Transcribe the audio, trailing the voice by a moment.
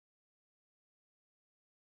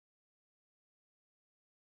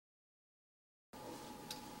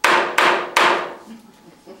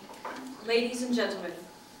ladies and gentlemen.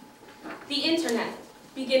 The Internet,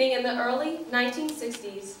 beginning in the early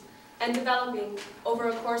 1960s and developing over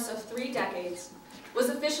a course of 3 decades, was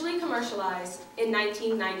officially commercialized in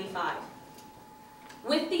 1995.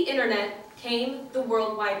 With the Internet came the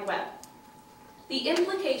World Wide Web. The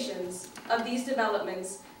implications of these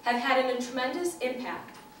developments have had a tremendous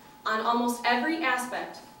impact on almost every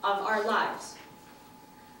aspect of our lives.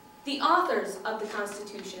 The authors of the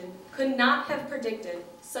Constitution could not have predicted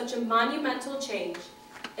such a monumental change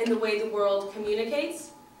in the way the world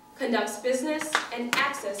communicates, conducts business, and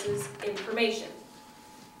accesses information.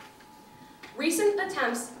 Recent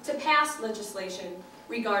attempts to pass legislation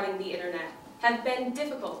regarding the Internet have been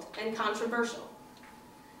difficult and controversial.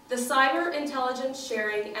 The Cyber Intelligence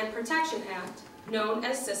Sharing and Protection Act, known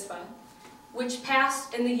as CISPA, which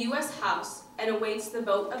passed in the U.S. House and awaits the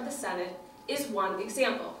vote of the Senate, is one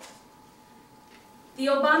example. The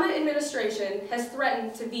Obama administration has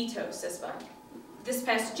threatened to veto CISPA. This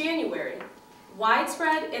past January,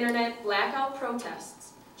 widespread Internet blackout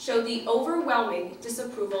protests showed the overwhelming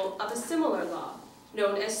disapproval of a similar law,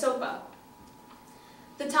 known as SOPA.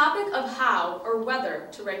 The topic of how or whether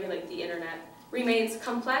to regulate the Internet remains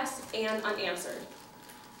complex and unanswered.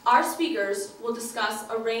 Our speakers will discuss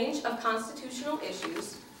a range of constitutional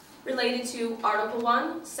issues related to Article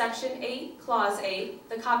 1, Section 8, Clause 8,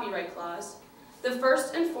 the Copyright Clause, the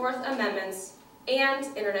First and Fourth Amendments, and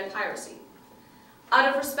Internet piracy. Out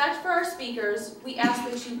of respect for our speakers, we ask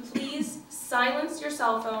that you please silence your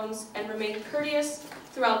cell phones and remain courteous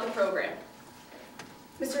throughout the program.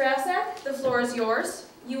 Mr. Asak, the floor is yours.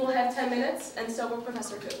 You will have 10 minutes, and so will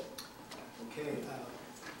Professor Koo. Okay,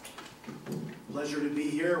 pleasure to be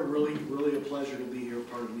here. Really a pleasure to be here,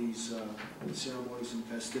 part of these ceremonies and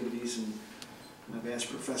festivities. And I've asked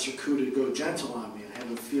Professor Koo to go gentle on me. I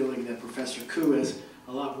have a feeling that Professor Koo has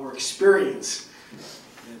a lot more experience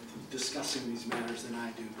at discussing these matters than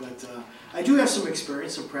I do. But I do have some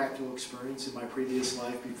experience, some practical experience in my previous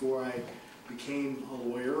life. Before I became a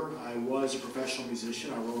lawyer, I was a professional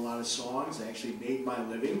musician. I wrote a lot of songs. I actually made my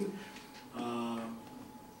living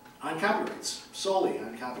on copyrights, solely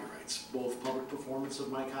on copyrights, both public performance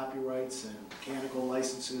of my copyrights and mechanical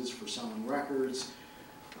licenses for selling records.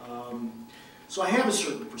 So I have a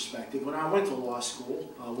certain perspective. When I went to law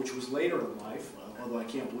school, which was later in life, although I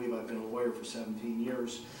can't believe I've been a lawyer for 17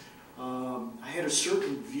 years, I had a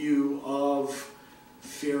certain view of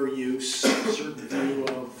fair use, a certain view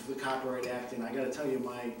of the Copyright Act, and I got to tell you,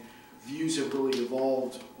 my views have really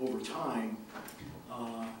evolved over time.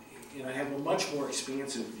 And I have a much more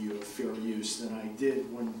expansive view of fair use than I did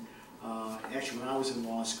when, actually when I was in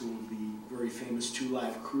law school, the very famous 2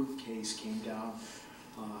 Live Crew case came down.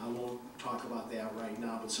 I won't talk about that right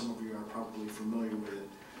now, but some of you are probably familiar with it.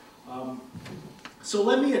 So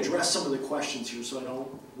let me address some of the questions here so I don't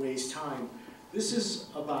waste time. This is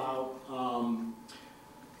about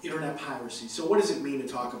Internet piracy. So what does it mean to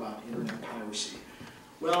talk about Internet piracy?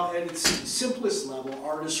 Well, at its simplest level,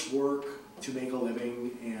 artists work to make a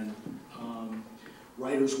living, and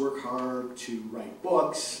writers work hard to write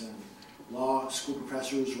books, and law school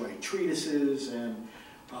professors write treatises, and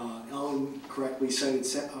Ellen correctly cited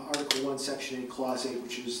Article 1, Section 8, Clause 8,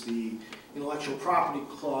 which is the intellectual property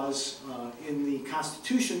clause in the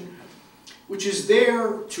Constitution, which is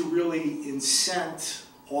there to really incent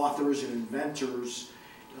authors and inventors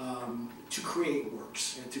to create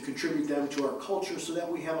works and to contribute them to our culture so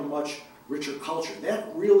that we have a much richer culture. That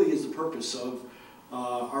really is the purpose of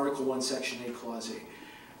Article 1, Section 8, Clause 8.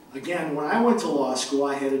 Again, when I went to law school,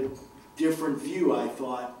 I had a different view. I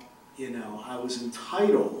thought, you know, I was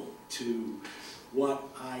entitled to what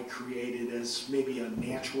I created as maybe a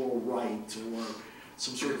natural right or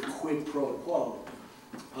some sort of quid pro quo.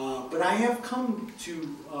 But I have come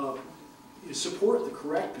to support the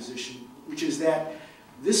correct position, which is that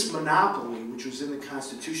this monopoly, which was in the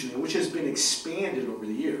Constitution, and which has been expanded over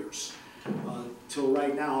the years, till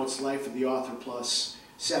right now it's life of the author plus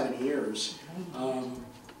 7 years,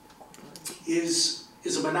 is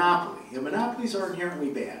a monopoly. And monopolies are inherently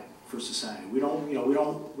bad for society. We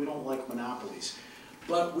don't like monopolies.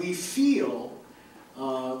 But we feel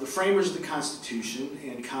the framers of the Constitution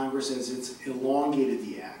and Congress, as it's elongated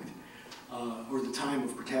the act, or the time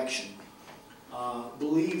of protection,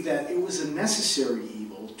 believe that it was a necessary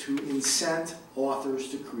evil to incent authors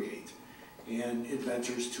to create and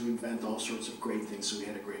inventors to invent all sorts of great things so we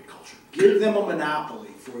had a great culture. Give them a monopoly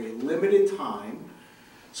for a limited time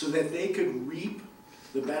so that they could reap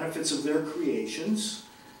the benefits of their creations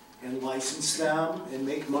and license them and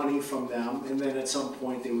make money from them, and then at some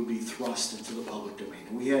point they would be thrust into the public domain.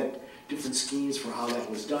 And we had different schemes for how that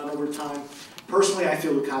was done over time. Personally, I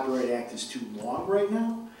feel the Copyright Act is too long right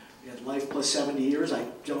now. at life plus 70 years. I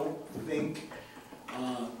don't think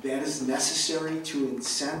that is necessary to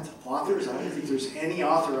incent authors. I don't think there's any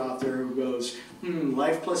author out there who goes,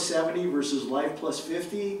 life plus 70 versus life plus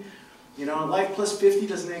 50. You know, life plus 50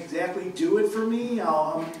 doesn't exactly do it for me.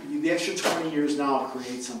 The extra 20 years now I'll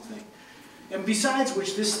create something. And besides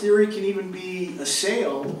which, this theory can even be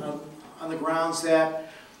assailed on the grounds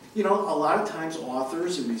that, you know, a lot of times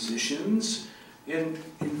authors and musicians and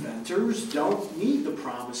inventors don't need the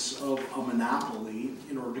promise of a monopoly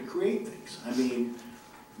in order to create things. I mean,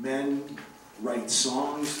 men write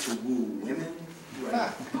songs to woo women,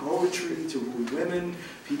 write poetry to woo women.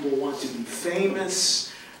 People want to be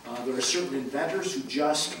famous. There are certain inventors who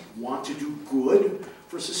just want to do good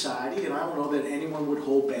for society, and I don't know that anyone would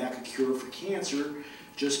hold back a cure for cancer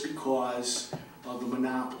just because of the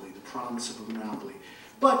monopoly, the promise of a monopoly.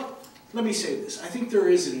 But let me say this, I think there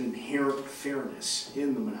is an inherent fairness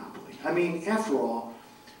in the monopoly. I mean, after all,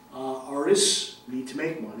 artists need to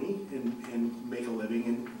make money and make a living,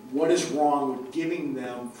 and what is wrong with giving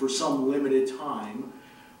them, for some limited time,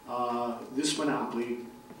 this monopoly,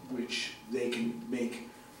 which they can make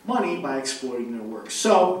money by exploiting their work.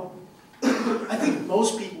 So, I think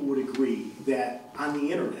most people would agree that on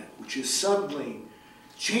the internet, which has suddenly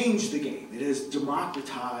changed the game, it has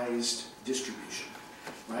democratized distribution,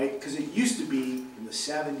 right? Because it used to be in the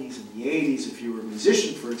 70s and the 80s, if you were a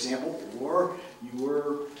musician, for example, or you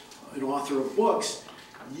were an author of books,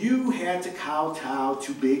 you had to kowtow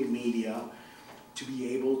to big media to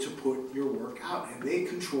be able to put your work out, and they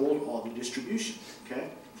controlled all the distribution, okay?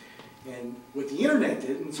 And what the internet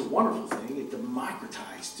did, and it's a wonderful thing, it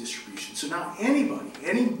democratized distribution. So now anybody,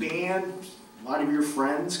 any band, a lot of your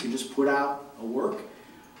friends can just put out a work,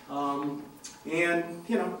 and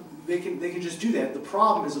you know, they can just do that. The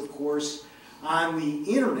problem is, of course, on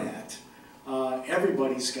the internet,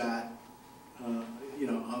 everybody's got you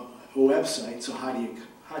know, a website. So how do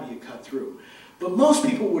you cut through? But most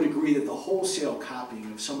people would agree that the wholesale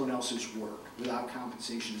copying of someone else's work without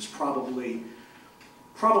compensation is probably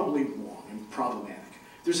wrong and problematic.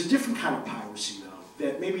 There's a different kind of piracy, though,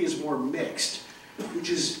 that maybe is more mixed,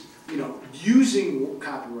 which is, you know, using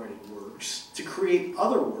copyrighted works to create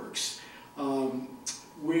other works,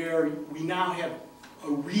 where we now have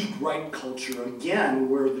a read-write culture again,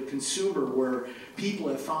 where the consumer, where people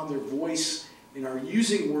have found their voice and are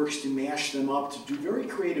using works to mash them up to do very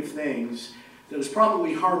creative things that is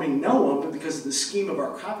probably harming no one, but because of the scheme of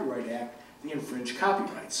our Copyright Act, they infringe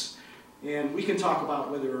copyrights. And we can talk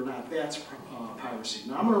about whether or not that's piracy.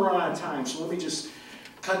 Now I'm going to run out of time, so let me just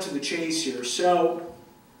cut to the chase here. So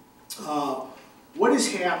what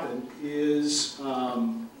has happened is,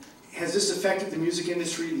 has this affected the music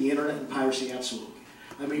industry, the internet, and piracy? Absolutely.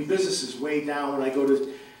 I mean, business is way down. When I go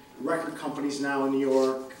to record companies now in New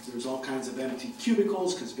York, there's all kinds of empty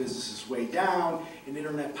cubicles because business is way down, and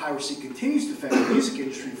internet piracy continues to affect the music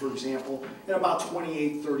industry, for example, at about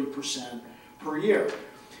 28–30% per year.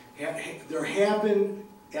 There have been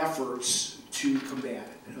efforts to combat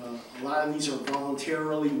it. A lot of these are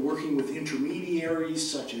voluntarily working with intermediaries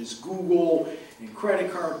such as Google and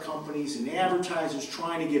credit card companies and advertisers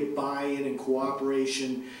trying to get buy-in and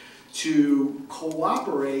cooperation to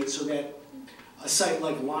cooperate so that a site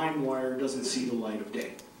like LimeWire doesn't see the light of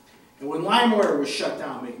day. And when LimeWire was shut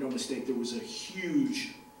down, make no mistake, there was a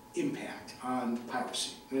huge impact on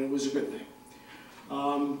piracy, and it was a good thing.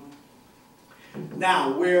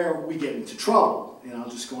 Now, where we get into trouble, and I'll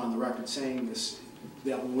just go on the record saying this,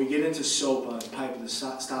 that when we get into SOPA, the pipe of the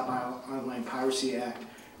Stop Online Piracy Act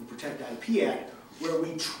and Protect IP Act, where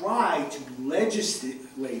we try to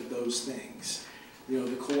legislate those things, you know,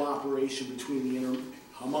 the cooperation between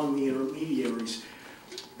among the intermediaries,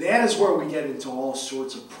 that is where we get into all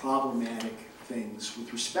sorts of problematic things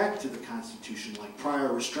with respect to the Constitution, like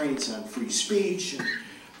prior restraints on free speech. And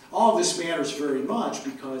all of this matters very much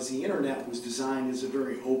because the internet was designed as a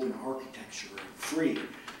very open architecture, free.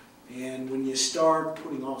 And when you start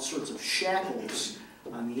putting all sorts of shackles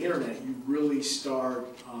on the internet, you really start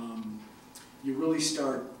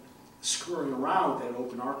screwing around with that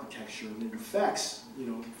open architecture, and it affects, you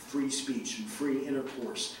know, free speech and free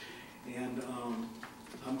intercourse. And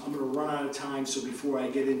I'm going to run out of time, so before I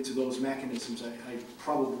get into those mechanisms, I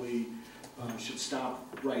probably should stop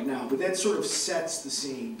right now. But that sort of sets the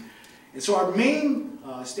scene. And so our main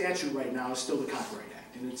statute right now is still the Copyright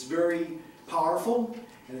Act, and it's very powerful,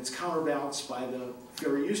 and it's counterbalanced by the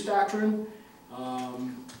fair use doctrine.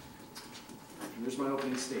 Here's my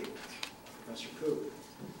opening statement. Professor Coop.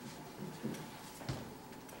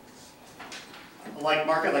 Like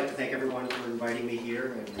Mark, I'd like to thank everyone for inviting me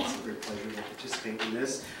here, and it's a great pleasure to participate in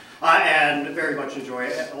this. And very much enjoy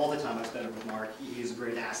it. All the time I've spent with Mark, he's a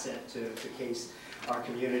great asset to Case, our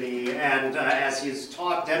community, and as his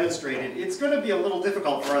talk demonstrated, it's going to be a little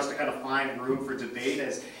difficult for us to kind of find room for debate,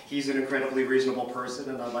 as he's an incredibly reasonable person,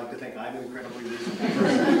 and I'd like to think I'm an incredibly reasonable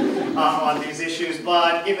person on these issues,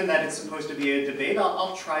 but given that it's supposed to be a debate,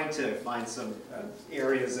 I'll try to find some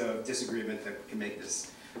areas of disagreement that can make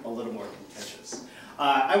this a little more contentious.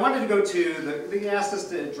 I wanted to go to, they asked us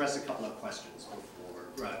to address a couple of questions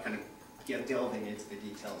before kind of delving into the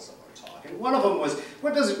details of our talk. And one of them was,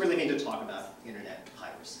 what does it really mean to talk about internet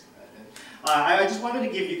piracy? I just wanted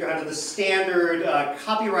to give you kind of the standard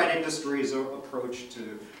copyright industry's approach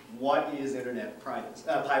to what is internet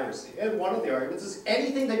piracy. And one of the arguments is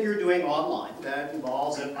anything that you're doing online that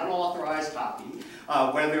involves an unauthorized copy,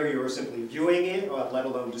 whether you're simply viewing it, or let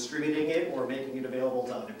alone distributing it, or making it available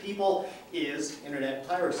to other people, is internet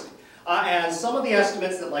piracy. And some of the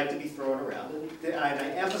estimates that like to be thrown around, and I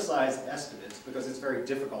emphasize estimates because it's very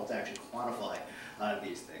difficult to actually quantify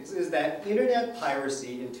these things, is that internet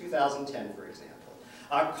piracy in 2010, for example,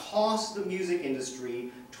 cost the music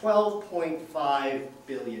industry $12.5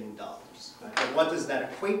 billion. And what does that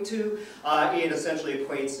equate to? It essentially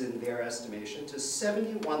equates, in their estimation, to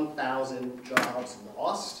 71,000 jobs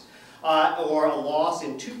lost, or a loss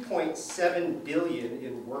in $2.7 billion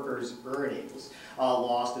in workers' earnings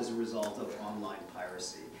lost as a result of online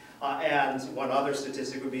piracy. And one other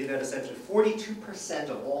statistic would be that essentially 42%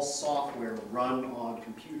 of all software run on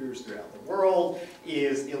computers throughout the world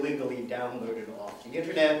is illegally downloaded off the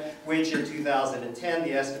internet, which in 2010,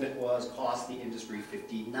 the estimate was cost the industry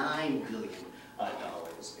 $59 billion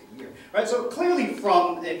a year. Right? So clearly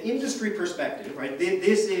from an industry perspective, right,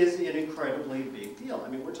 this is an incredibly big deal. I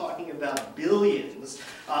mean, we're talking about billions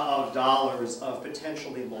of dollars of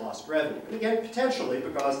potentially lost revenue. And again, potentially,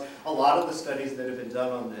 because a lot of the studies that have been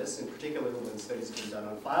done on this, in particular when studies have been done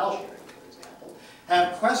on file sharing, for example,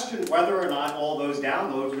 have questioned whether or not all those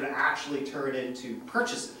downloads would actually turn into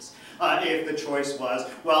purchases. If the choice was,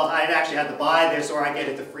 well, I'd actually have to buy this, or I get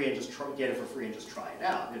it for free and just try it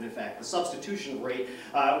out. And in fact, the substitution rate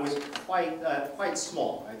was quite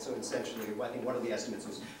small, right? So essentially, I think one of the estimates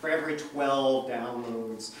was for every 12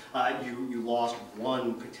 downloads, you lost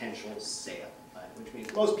one potential sale, right? Which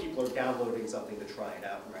means most people are downloading something to try it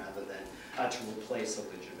out rather than to replace a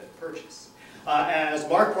legitimate purchase. As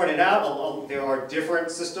Mark pointed out, there are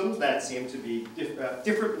different systems that seem to be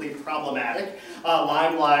differently problematic.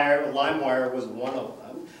 LimeWire was one of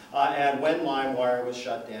them. And when LimeWire was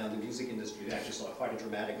shut down, the music industry actually saw quite a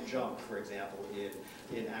dramatic jump, for example,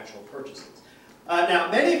 in actual purchases.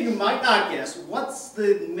 Now, many of you might not guess, what's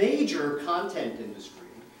the major content industry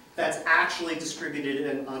that's actually distributed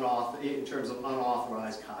in terms of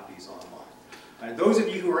unauthorized copies online? Those of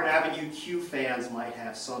you who are avid UQ fans might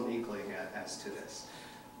have some inkling as to this.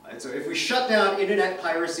 So if we shut down internet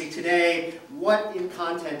piracy today, what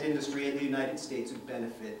content industry in the United States would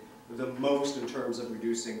benefit the most in terms of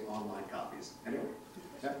reducing online copies? Anyone?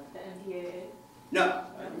 Yeah? The NBA. No.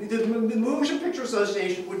 The Motion Picture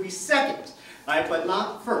Association would be second, right, but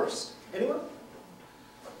not first. Anyone?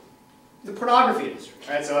 The pornography industry,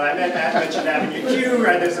 right? So I mentioned Avenue Q,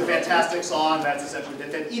 right? There's a fantastic song that's essentially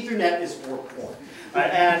that Ethernet is for porn.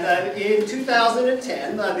 Right? And in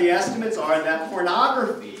 2010, the estimates are that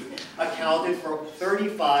pornography accounted for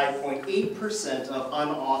 35.8% of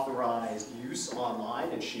unauthorized use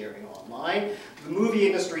online and sharing online. The movie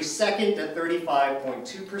industry second at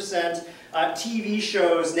 35.2%. TV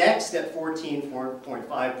shows next at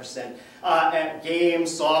 14.5%. At games,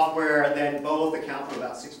 software, then both account for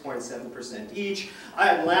about 6.7% each.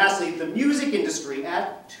 And lastly, the music industry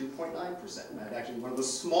at 2.9%. That's actually one of the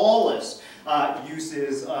smallest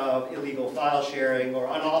uses of illegal file sharing or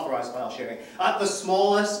unauthorized file sharing. The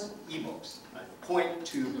smallest ebooks,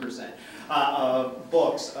 0.2% of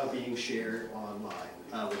books being shared online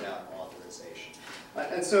without authorization.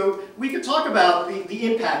 And so we could talk about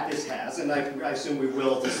the impact this has, and I assume we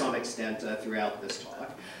will to some extent throughout this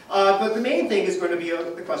talk. But the main thing is going to be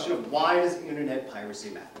the question of why does internet piracy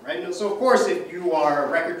matter, right? And so of course, if you are a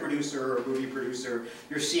record producer or a movie producer,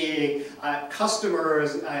 you're seeing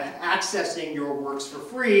customers accessing your works for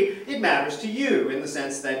free, it matters to you in the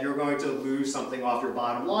sense that you're going to lose something off your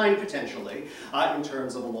bottom line potentially in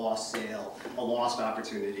terms of a lost sale, a lost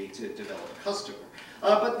opportunity to develop a customer.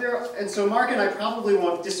 And so Mark and I probably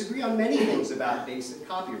won't disagree on many things about basic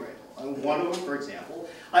copyright. One of them, for example,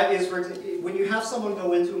 is when you have someone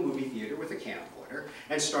go into a movie theater with a camcorder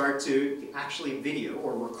and start to actually video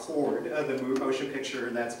or record the motion picture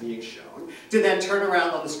that's being shown, to then turn around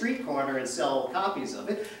on the street corner and sell copies of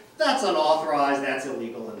it, that's unauthorized, that's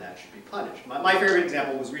illegal, and that should be punished. My favorite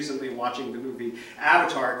example was recently watching the movie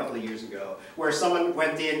Avatar a couple of years ago, where someone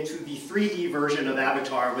went into the 3D version of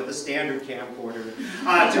Avatar with a standard camcorder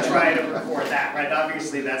to try to record that, right?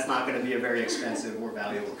 Obviously, that's not going to be a very expensive or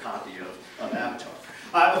valuable copy of Avatar.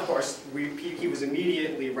 Of course, he was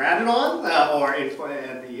immediately ratted on,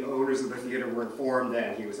 and the owners of the theater were informed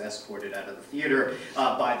that he was escorted out of the theater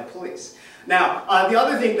by the police. Now, the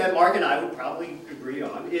other thing that Mark and I would probably agree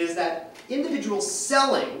on is that individuals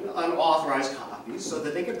selling unauthorized copies so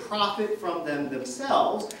that they can profit from them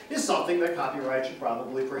themselves is something that copyright should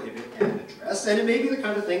probably prohibit and address. And it may be the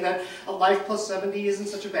kind of thing that a life plus 70 isn't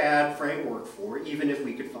such a bad framework for, even if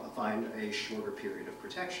we could find a shorter period of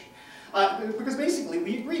protection. Because basically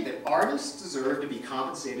we agree that artists deserve to be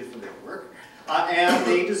compensated for their work, and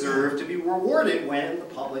they deserve to be rewarded when the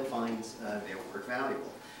public finds their work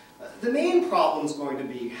valuable. The main problem is going to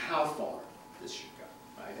be how far this should go.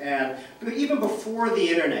 Right? And even before the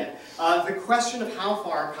internet, the question of how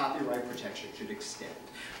far copyright protection should extend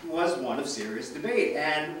was one of serious debate.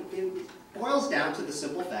 And it boils down to the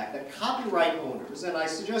simple fact that copyright owners, and I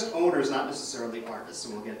suggest owners, not necessarily artists,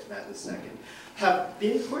 and we'll get to that in a second, have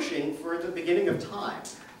been pushing for the beginning of time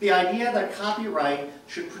the idea that copyright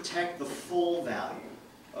should protect the full value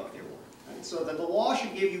of their work. So that the law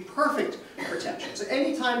should give you perfect protection. So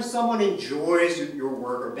anytime someone enjoys your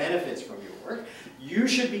work or benefits from your work, you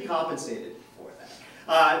should be compensated for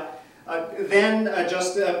that.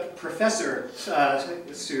 Professor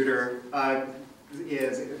Souter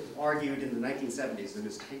is argued in the 1970s in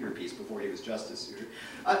his tenure piece before he was Justice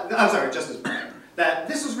Souter, Justice Breyer, that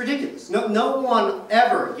this is ridiculous. No one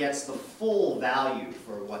ever gets the full value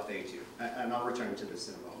for what they do. And I'll return to this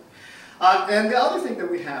in a moment. And the other thing that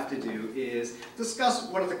we have to do is discuss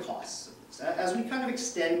what are the costs of this. As we kind of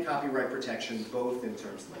extend copyright protection, both in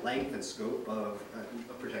terms of the length and scope of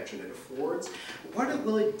protection it affords, what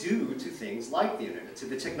will it do to things like the internet, to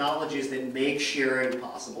the technologies that make sharing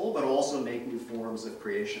possible, but also make new forms of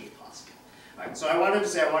creation possible? All right, so I wanted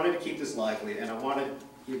to keep this lively, and I wanted to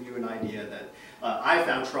give you an idea that I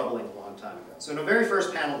found troubling a long time ago. So in the very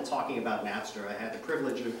first panel talking about Napster, I had the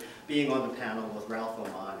privilege of being on the panel with Ralph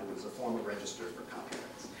Oman, who was a former registrar for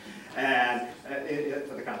copyrights, and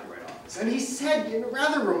for the Copyright Office. And he said, in a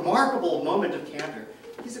rather remarkable moment of candor,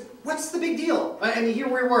 he said, what's the big deal? And here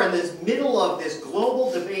we were in this middle of this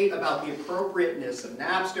global debate about the appropriateness of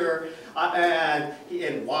Napster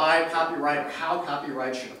and why copyright, or how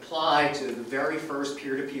copyright should apply to the very first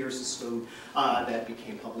peer-to-peer system that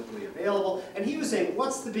became publicly available. And he was saying,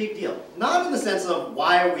 what's the big deal? Not in the sense of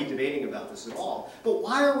why are we debating about this at all, but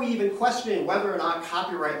why are we even questioning whether or not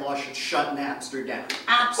copyright law should shut Napster down?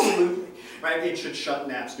 Absolutely, right? It should shut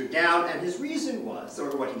Napster down. And his reason was,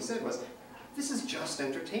 or what he said was, this is just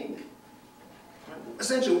entertainment.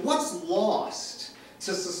 Essentially, what's lost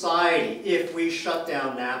to society if we shut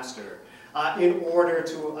down Napster in order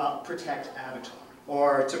to protect Avatar,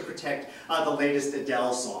 or to protect the latest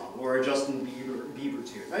Adele song, or a Justin Bieber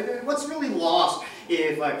tune? Right? What's really lost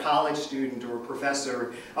if a college student or a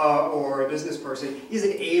professor or a business person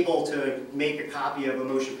isn't able to make a copy of a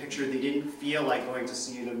motion picture they didn't feel like going to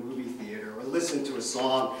see in a movie theater, or listen to a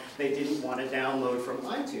song they didn't want to download from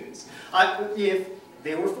iTunes? If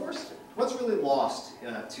they were forced to. What's really lost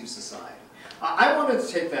to society? I wanted to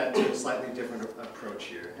take that to a slightly different approach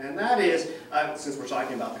here, and that is, since we're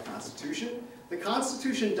talking about the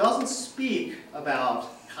Constitution doesn't speak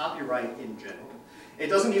about copyright in general. It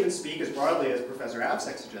doesn't even speak as broadly as Professor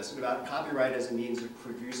Absek suggested about copyright as a means of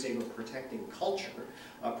producing or protecting culture,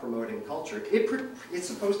 promoting culture. It's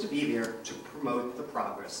supposed to be there to promote the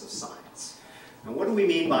progress of science. Now, what do we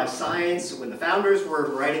mean by science? When the founders were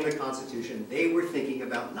writing the Constitution, they were thinking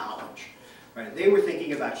about knowledge. Right? They were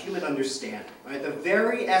thinking about human understanding, right? The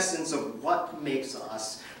very essence of what makes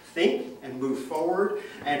us think and move forward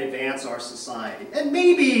and advance our society. And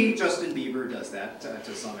maybe Justin Bieber does that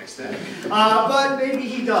to some extent, but maybe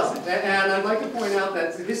he doesn't. And I'd like to point out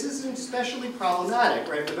that this is especially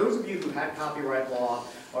problematic, right? For those of you who had copyright law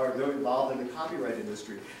or are involved in the copyright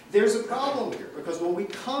industry, there's a problem here, because when we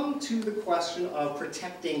come to the question of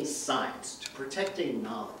protecting science, to protecting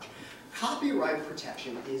knowledge, copyright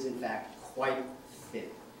protection is in fact quite thin.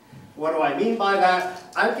 What do I mean by that?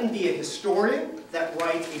 I can be a historian that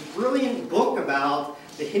writes a brilliant book about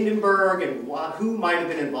the Hindenburg and who might have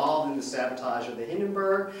been involved in the sabotage of the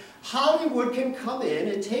Hindenburg. Hollywood can come in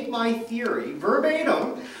and take my theory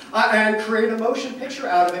verbatim and create a motion picture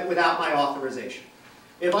out of it without my authorization.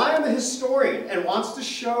 If I am a historian and wants to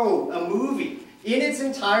show a movie in its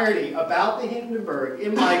entirety about the Hindenburg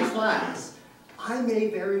in my class, I may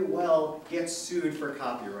very well get sued for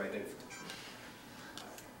copyright infringement.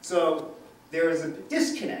 So there is a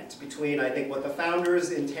disconnect between, I think, what the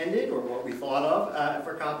founders intended or what we thought of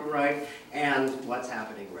for copyright and what's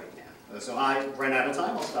happening right now. So I ran out of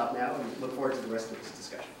time. I'll stop now and look forward to the rest of this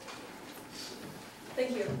discussion.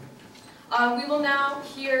 Thank you. We will now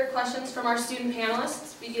hear questions from our student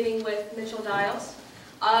panelists, beginning with Mitchell Dials.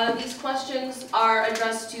 These questions are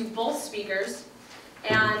addressed to both speakers,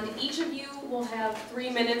 and each of you will have 3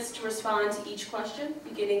 minutes to respond to each question,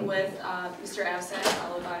 beginning with Mr. Avsad,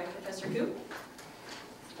 followed by Professor Koo.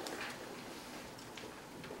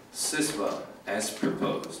 CISPA, as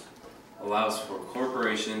proposed, allows for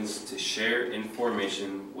corporations to share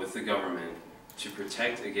information with the government to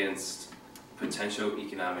protect against potential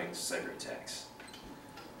economic cyber attacks.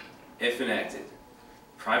 If enacted,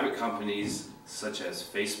 private companies such as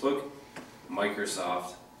Facebook,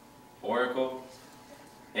 Microsoft, Oracle,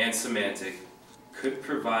 and Symantec could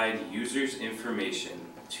provide users' information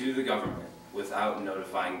to the government without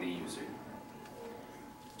notifying the user.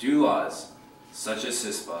 Do laws, such as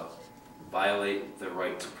CISPA, violate the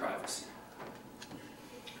right to privacy?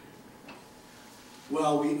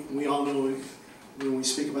 Well, we all know when we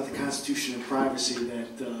speak about the Constitution and privacy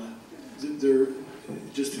that they're,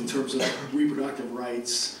 just in terms of reproductive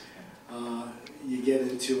rights, you get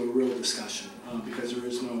into a real discussion because there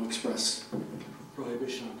is no express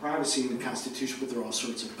prohibition on privacy in the Constitution, but there are all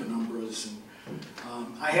sorts of penumbras. And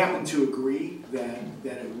I happen to agree that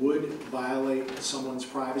it would violate someone's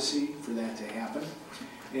privacy for that to happen,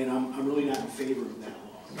 and I'm really not in favor of that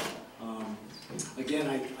law. Again,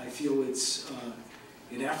 I feel it's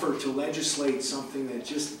an effort to legislate something that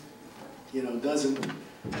just, you know, doesn't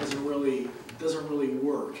really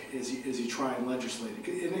work as you try and legislate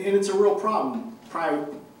it. And it's a real problem,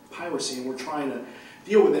 piracy, and we're trying to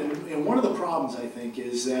deal with it. And one of the problems, I think,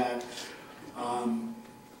 is that,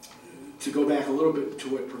 to go back a little bit to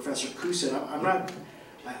what Professor Koo said,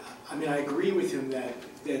 I mean, I agree with him that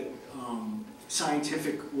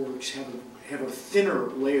scientific works have a thinner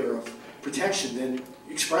layer of protection than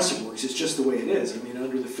expressive works. It's just the way it is. I mean,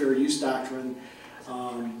 under the fair use doctrine,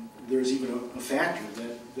 there's even a factor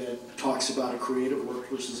that talks about a creative work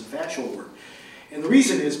versus a factual work. And the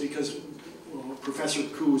reason is because, well, Professor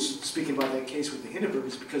Koo was speaking about that case with the Hindenburg,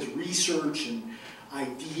 is because research and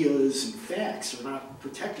ideas and facts are not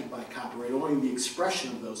protected by copyright, only the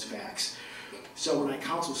expression of those facts. So when I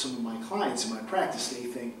counsel some of my clients in my practice, they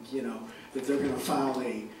think, you know, that they're going to file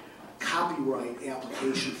a copyright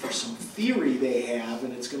application for some theory they have,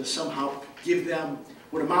 and it's going to somehow give them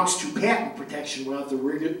what amounts to patent protection without the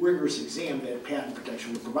rigorous exam that patent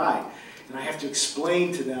protection would provide. And I have to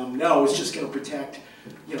explain to them, no, it's just going to protect,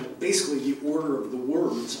 you know, basically the order of the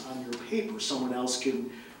words on your paper. Someone else can,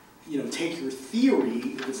 you know, take your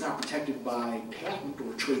theory, if it's not protected by patent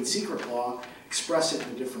or trade secret law, express it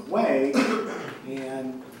in a different way,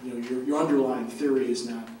 and, you know, your underlying theory is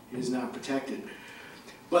not protected.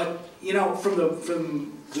 But, you know, from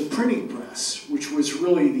the printing press, which was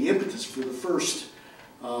really the impetus for the first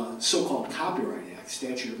so-called Copyright Act,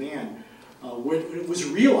 Statute of Anne, when it was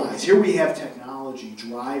realized, here we have technology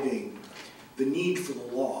driving the need for the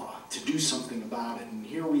law to do something about it. And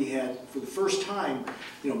here we had, for the first time,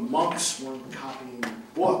 you know, monks weren't copying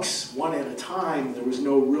books one at a time. There was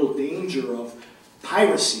no real danger of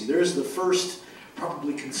piracy. There's the first,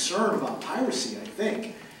 probably, concern about piracy, I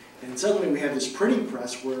think. And suddenly we have this printing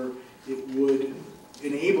press where it would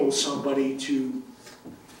enable somebody to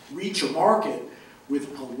reach a market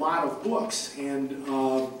with a lot of books. And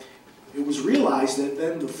it was realized that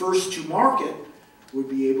then the first to market would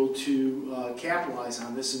be able to capitalize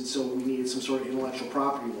on this, and so we needed some sort of intellectual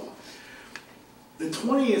property law. The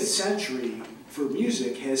 20th century for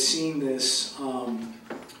music has seen this,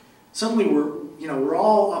 suddenly we're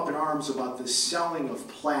all up in arms about the selling of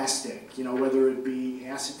plastic, you know, whether it be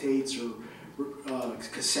acetates or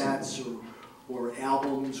cassettes or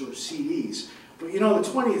albums or CDs. But, you know, the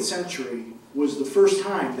 20th century was the first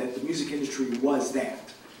time that the music industry was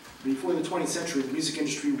that. Before the 20th century, the music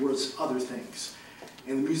industry was other things.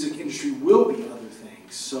 And the music industry will be other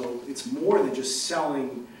things. So it's more than just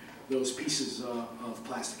selling those pieces of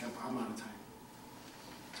plastic. I'm out of time.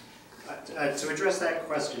 To address that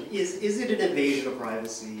question, is it an invasion of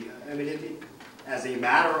privacy? I mean, as a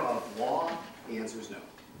matter of law, the answer is no.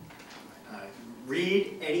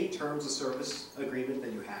 Read any terms of service agreement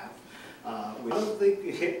that you have. One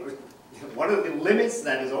of the limits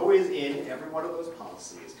that is always in every one of those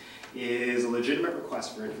policies is a legitimate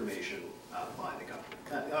request for information by the government.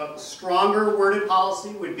 A stronger worded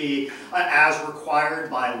policy would be as required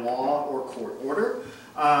by law or court order.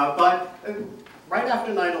 But right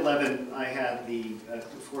after 9/11, I had the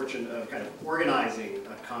fortune of kind of organizing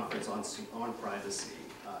a conference on privacy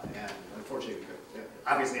And unfortunately,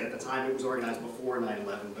 obviously at the time it was organized before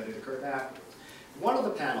 9/11, but it occurred afterwards. One of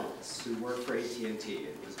the panelists who worked for AT&T,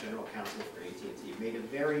 and was general counsel for AT&T, made a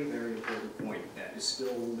very, very important point that is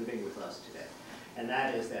still living with us today. And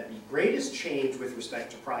that is that the greatest change with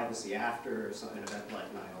respect to privacy after an event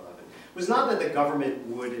like 9/11 was not that the government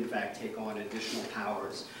would, in fact, take on additional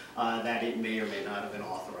powers that it may or may not have been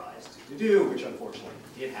authorized to do, which unfortunately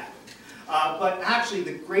did happen. But actually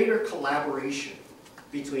the greater collaboration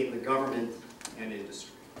between the government and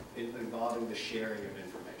industry involving the sharing of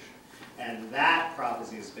information. And that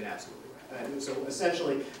prophecy has been absolutely right. And so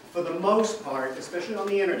essentially, for the most part, especially on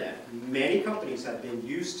the internet, many companies have been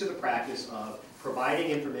used to the practice of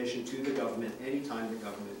providing information to the government anytime the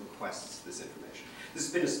government requests this information. This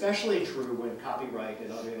has been especially true when copyright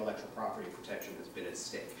and other intellectual property protection has been at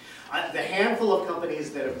stake. The handful of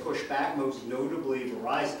companies that have pushed back, most notably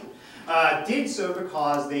Verizon, did so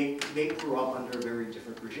because they grew up under a very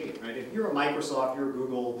different regime, right? If you're a Microsoft, you're a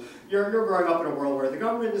Google, you're growing up in a world where the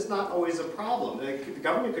government is not always a problem. The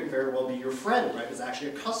government could very well be your friend, right? It's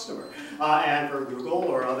actually a customer. And for Google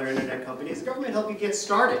or other internet companies, the government helped you get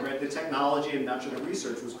started, right? The technology and much of the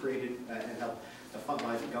research was created and helped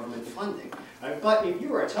by the government funding. Right? But if you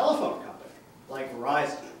were a telephone company, like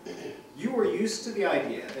Verizon, you were used to the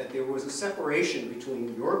idea that there was a separation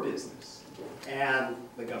between your business and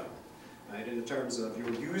the government. Right, in terms of your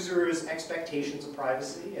users' expectations of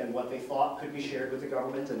privacy and what they thought could be shared with the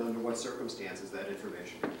government and under what circumstances that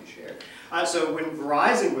information could be shared. So when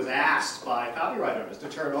Verizon was asked by copyright owners to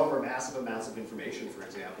turn over massive amounts of information, for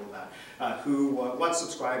example, about what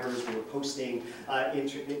subscribers were posting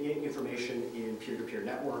information in peer-to-peer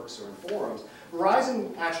networks or in forums,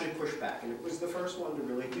 Verizon actually pushed back, and it was the first one to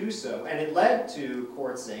really do so. And it led to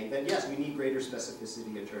courts saying that, yes, we need greater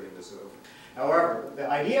specificity in turning this over. However, the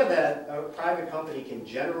idea that a private company can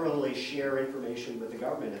generally share information with the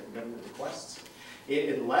government if the government requests,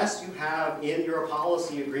 unless you have in your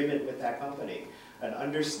policy agreement with that company an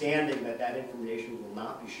understanding that that information will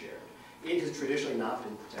not be shared, it has traditionally not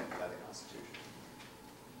been protected by the Constitution.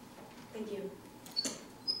 Thank you.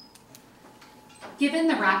 Given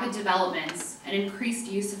the rapid developments and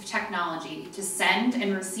increased use of technology to send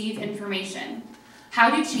and receive information, how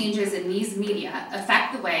do changes in these media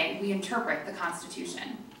affect the way we interpret the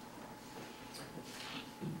Constitution?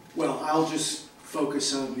 Well, I'll just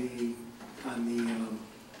focus on the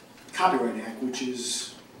Copyright Act, which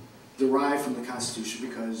is derived from the Constitution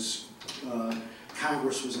because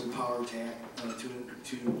Congress was empowered to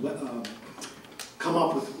come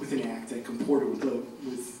up with an act that comported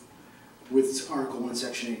with Article 1,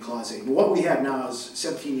 Section 8, Clause 8. But what we have now is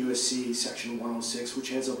 17 U.S.C. Section 106, which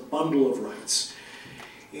has a bundle of rights.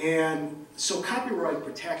 And so copyright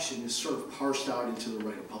protection is sort of parsed out into the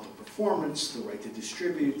right of public performance, the right to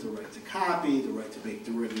distribute, the right to copy, the right to make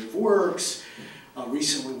derivative works.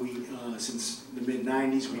 Recently, since the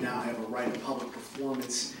mid-90s, we now have a right of public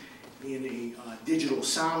performance in a digital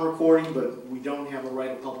sound recording, but we don't have a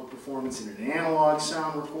right of public performance in an analog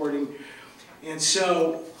sound recording. And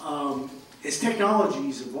so, as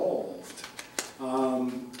technology's evolved,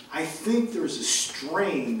 I think there's a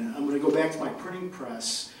strain. I'm going to go back to my printing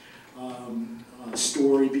press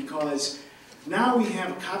story because now we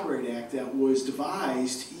have a Copyright Act that was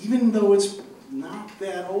devised, even though it's not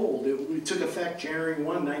that old. It took effect January 1,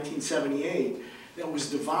 1978. That was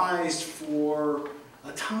devised for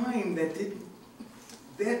a time that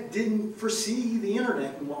didn't foresee the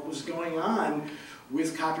internet and what was going on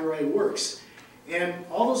with copyright works. And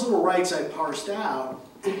all those little rights I parsed out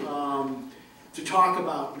to talk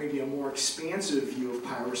about maybe a more expansive view of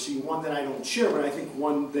piracy, one that I don't share, but I think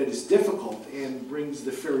one that is difficult and brings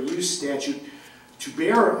the fair use statute to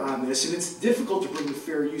bear on this. And it's difficult to bring the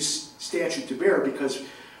fair use statute to bear because,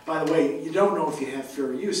 by the way, you don't know if you have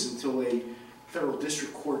fair use until a federal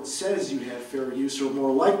district court says you have fair use, or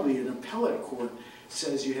more likely an appellate court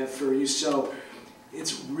says you have fair use. So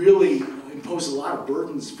it's really imposed a lot of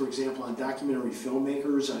burdens, for example, on documentary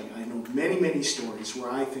filmmakers. I know many, many stories where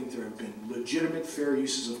I think there have been legitimate fair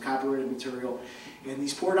uses of copyrighted material, and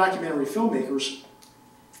these poor documentary filmmakers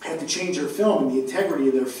have to change their film and the integrity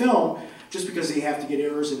of their film just because they have to get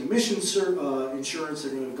errors in emissions insurance.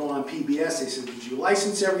 They're going to go on PBS. They said, did you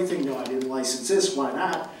license everything? No, I didn't license this. Why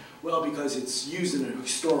not? Well, because it's used in a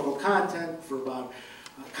historical content for about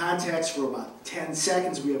context for about 10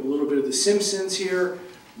 seconds. We have a little bit of The Simpsons here.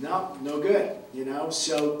 No, no good, you know?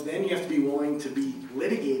 So then you have to be willing to be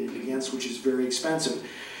litigated against, which is very expensive.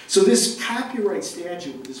 So this copyright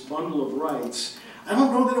statute with this bundle of rights, I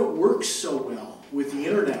don't know that it works so well with the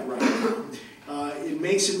internet right now. It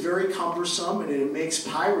makes it very cumbersome, and it makes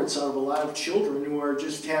pirates out of a lot of children who are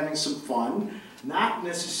just having some fun not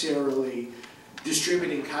necessarily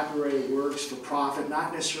distributing copyrighted works for profit,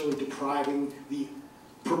 not necessarily depriving the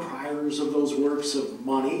proprietors of those works of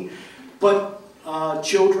money, but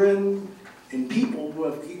children and people who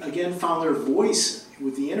have, again, found their voice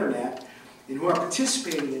with the internet and who are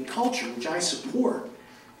participating in culture, which I support.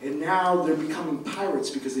 And now they're becoming pirates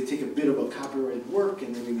because they take a bit of a copyrighted work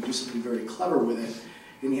and then they do something very clever with it.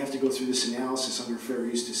 And you have to go through this analysis under fair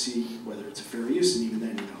use to see whether it's a fair use, and even then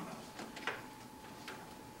you don't know.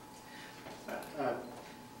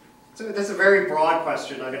 So that's a very broad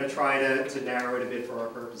question. I'm going to try to narrow it a bit for our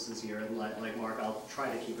purposes here. And like Mark, I'll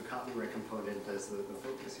try to keep a copyright component as the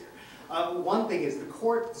focus here. One thing is the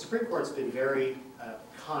Supreme Court's been very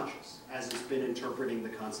conscious as it's been interpreting the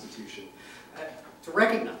Constitution to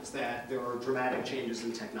recognize that there are dramatic changes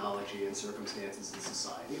in technology and circumstances in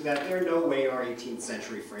society that there are no way our 18th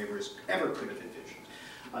century framers ever could have envisioned.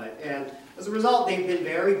 And as a result, they've been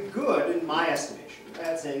very good, in my estimation,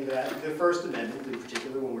 at saying that the First Amendment, in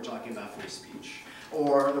particular when we're talking about free speech,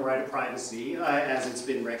 or the right of privacy, as it's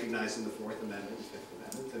been recognized in the Fourth Amendment, the Fifth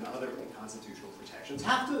Amendment, and other constitutional protections,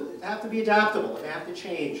 have to be adaptable and have to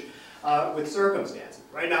change with circumstances.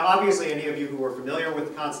 Right now, obviously, any of you who are familiar with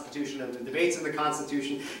the Constitution and the debates in the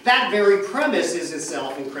Constitution, that very premise is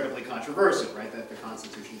itself incredibly controversial, right? That the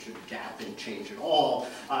Constitution should adapt and change at all,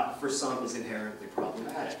 for some is inherently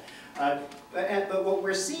problematic. But what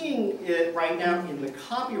we're seeing right now in the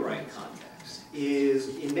copyright context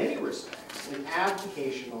is, in many respects, an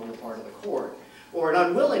abdication on the part of the court, or an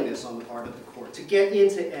unwillingness on the part of the court to get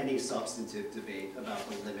into any substantive debate about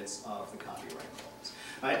the limits of the copyright clause.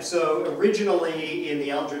 Right, so originally in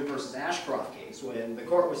the Eldred versus Ashcroft case, when the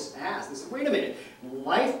court was asked, they said, wait a minute,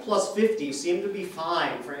 life plus 50 seemed to be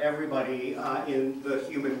fine for everybody in the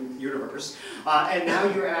human universe, and now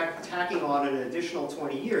you're tacking on an additional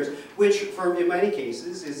 20 years, which in many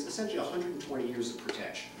cases is essentially 120 years of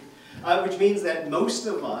protection. Which means that most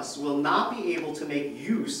of us will not be able to make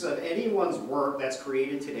use of anyone's work that's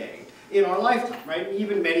created today in our lifetime, right?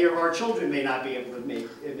 Even many of our children may not be able to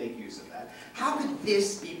make use of that. How could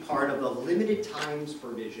this be part of the limited times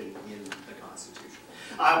provision in the Constitution?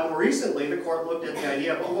 More recently, the court looked at the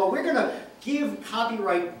idea of, well, we're going to give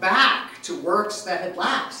copyright back to works that had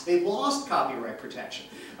lapsed. They lost copyright protection.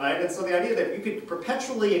 Right? And so the idea that you could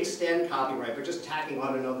perpetually extend copyright by just tacking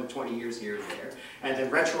on another 20 years here and there, and then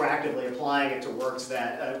retroactively applying it to works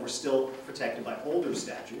that were still protected by older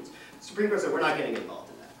statutes, the Supreme Court said we're not getting involved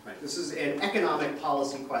in that. Right? This is an economic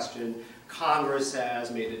policy question. Congress has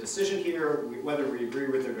made a decision here, whether we agree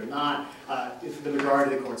with it or not. If the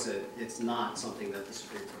majority of the court said it's not something that the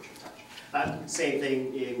Supreme Court should touch. Same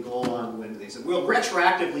thing in Golan when they said we'll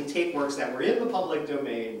retroactively take works that were in the public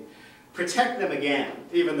domain, protect them again,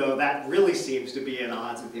 even though that really seems to be at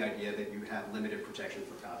odds with the idea that you would have limited protection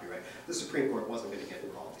for copyright. The Supreme Court wasn't going to get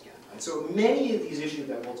involved again. And so many of these issues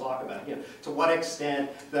that we'll talk about, to what extent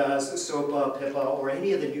the SOPA, PIPA, or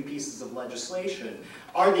any of the new pieces of legislation,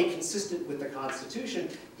 are they consistent with the Constitution,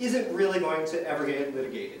 isn't really going to ever get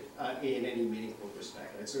litigated in any meaningful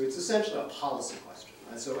respect. And so it's essentially a policy question.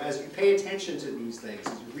 And so as you pay attention to these things,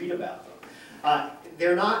 as you read about them,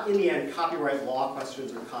 they're not, in the end, copyright law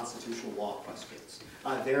questions or constitutional law questions.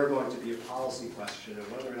 They're going to be a policy question of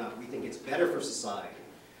whether or not we think it's better for society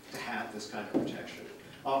to have this kind of protection,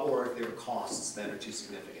 or if there are costs that are too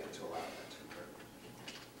significant to allow that to occur.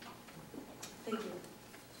 Thank you.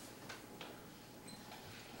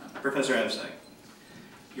 Professor Absek,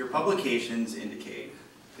 your publications indicate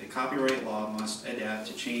that copyright law must adapt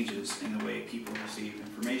to changes in the way people receive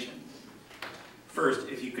information. First,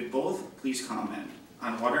 if you could both please comment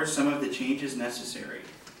on what are some of the changes necessary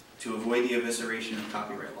to avoid the evisceration of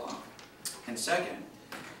copyright law. And second,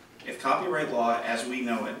 if copyright law as we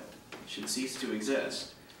know it should cease to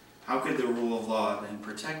exist, how could the rule of law then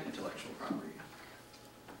protect intellectual property?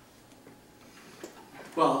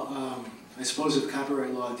 Well, I suppose if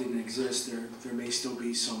copyright law didn't exist, there may still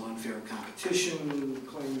be some unfair competition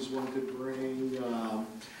claims one could bring.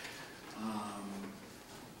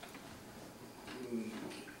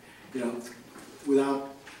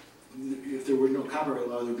 If there were no copyright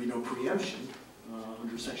law, there would be no preemption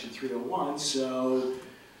under Section 301. So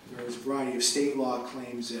there's a variety of state law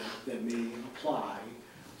claims that may apply.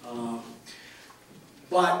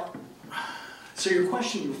 So your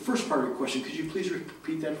question, your first part of your question, could you please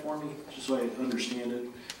repeat that for me, just so I understand it?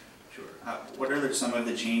 Sure. What are some of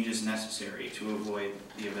the changes necessary to avoid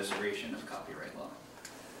the evisceration of copyright law?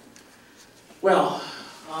 Well,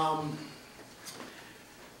 all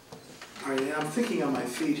right, and I'm thinking on my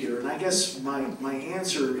feet here, and I guess my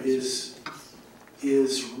answer is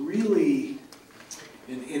really,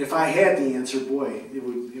 and if I had the answer, boy, it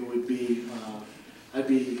would be I'd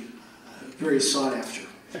be very sought after,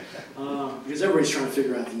 because everybody's trying to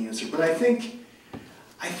figure out the answer. But I think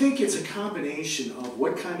it's a combination of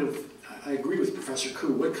what kind of, I agree with Professor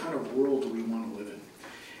Koo, what kind of world do we want to live in?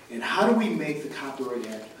 And how do we make the Copyright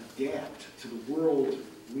Act adapt to the world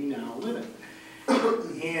we now live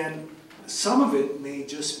in? And some of it may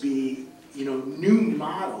just be, new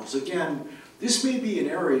models. Again, this may be an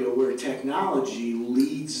area where technology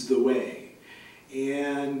leads the way,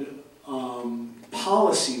 and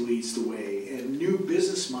policy leads the way, and new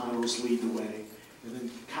business models lead the way, and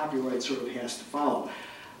then copyright sort of has to follow.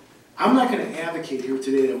 I'm not going to advocate here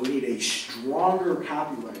today that we need a stronger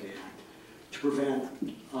Copyright Act to prevent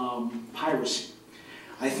piracy.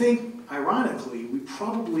 I think, ironically, we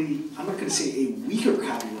probably, I'm not going to say a weaker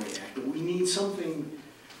Copyright Act, but we need something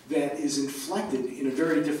that is inflected in a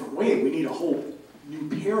very different way. We need a whole new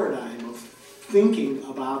paradigm of thinking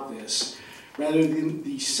about this rather than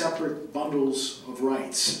these separate bundles of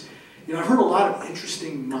rights. I've heard a lot of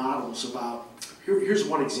interesting models about, here's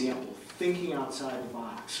one example, thinking outside the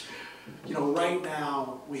box. Right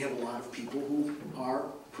now we have a lot of people who are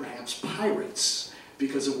perhaps pirates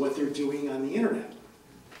because of what they're doing on the internet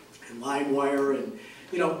and LimeWire, and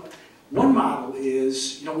one model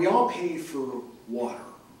is, we all pay for water,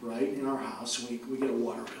 right, in our house. We get a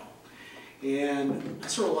water bill. And I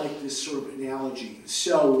sort of like this sort of analogy.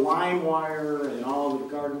 So LimeWire and all the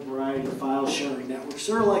garden variety file sharing networks,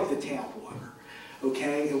 they're like the tap water,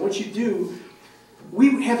 okay? And what you do,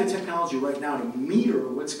 we have the technology right now to meter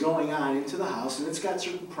what's going on into the house, and it's got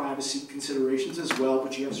certain privacy considerations as well,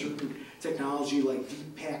 but you have certain technology like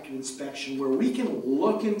deep packet inspection where we can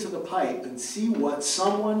look into the pipe and see what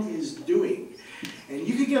someone is doing. And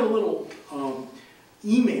you could get a little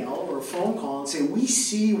email or a phone call and say, we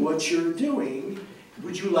see what you're doing,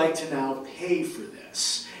 would you like to now pay for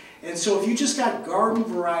this? And so if you just got garden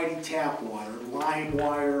variety tap water,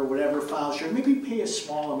 LimeWire, whatever file share, maybe pay a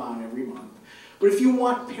small amount every month. But if you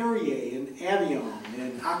want Perrier and Avion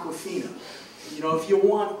and Aquafina, if you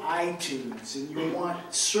want iTunes and you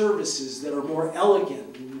want services that are more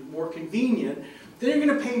elegant and more convenient, then you're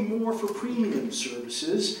going to pay more for premium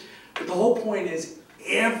services. But the whole point is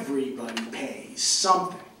everybody pays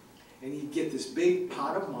something. And you get this big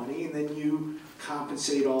pot of money, and then you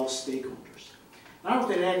compensate all stakeholders. I don't know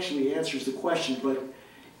if that actually answers the question, but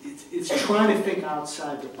it's trying to think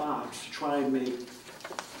outside the box to try and make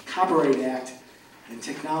Copyright Act and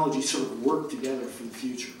technology sort of work together for the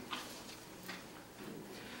future.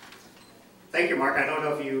 Thank you, Mark. I don't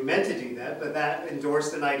know if you meant to do that, but that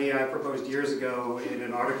endorsed an idea I proposed years ago in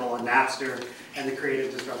an article on Napster and the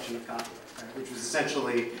creative disruption of copyright, right? Which was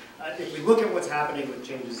essentially, if we look at what's happening with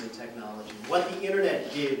changes in technology, what the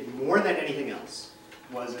internet did more than anything else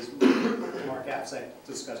was, as Mark Apsek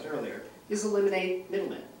discussed earlier, is eliminate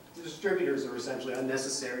middlemen. The distributors are essentially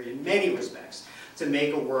unnecessary in many respects to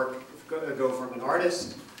make a work go from an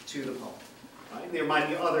artist to the public. Right? There might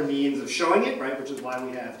be other means of showing it, right? Which is why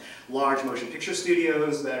we have large motion picture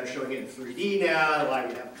studios that are showing it in 3D now, why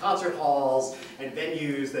we have concert halls and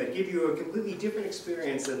venues that give you a completely different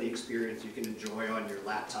experience than the experience you can enjoy on your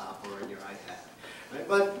laptop or on your iPad. Right?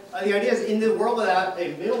 But the idea is, in the world without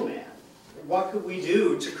a middleman, what could we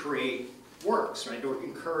do to create works, right? To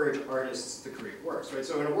encourage artists to create works, right?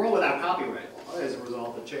 So in a world without copyright law, as a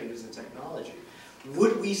result of changes in technology,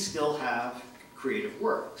 would we still have creative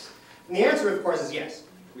works? And the answer, of course, is yes,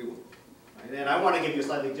 we would. Right? And I want to give you a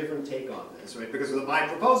slightly different take on this, right? Because my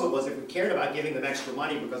proposal was, if we cared about giving them extra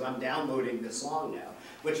money because I'm downloading this song now,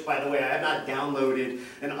 which, by the way, I have not downloaded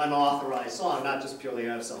an unauthorized song, not just purely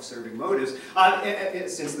out of self-serving motives,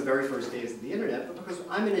 since the very first days of the internet, but because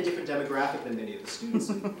I'm in a different demographic than many of the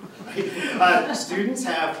students. Right? Students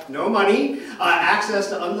have no money, access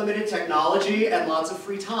to unlimited technology, and lots of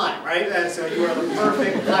free time, right? And so you are the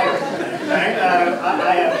perfect pirate. Right?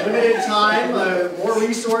 I have limited time, more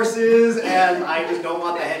resources, and I just don't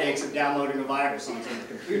want the headaches of downloading a virus onto the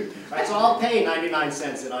computer. Right? So I'll pay 99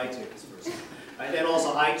 cents at iTunes. Right? And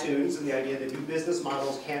also iTunes and the idea that new business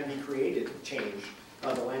models can be created to change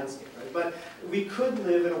the landscape. Right? But we could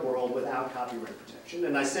live in a world without copyright protection.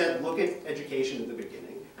 And I said, look at education at the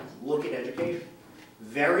beginning. Look at education.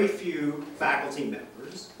 Very few faculty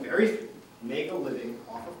members, very few, make a living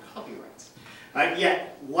off of copyrights. Right?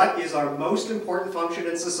 Yet, what is our most important function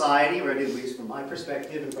in society, right, at least from my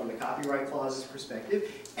perspective and from the Copyright Clause's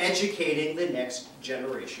perspective? Educating the next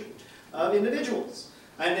generation of individuals.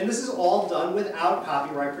 And this is all done without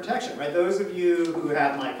copyright protection, right? Those of you who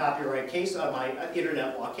have my copyright case, my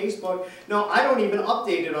internet law casebook, no, I don't even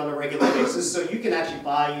update it on a regular basis, so you can actually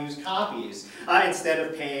buy used copies instead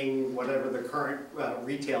of paying whatever the current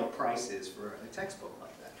retail price is for a textbook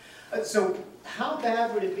like So how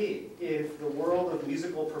bad would it be if the world of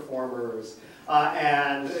musical performers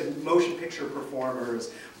and motion picture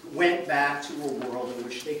performers went back to a world in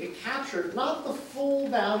which they could capture not the full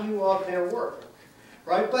value of their work,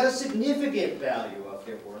 right, but a significant value of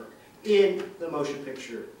their work in the motion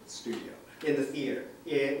picture studio, in the theater,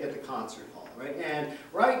 at the concert hall, right? And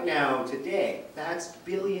right now, today, that's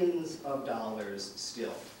billions of dollars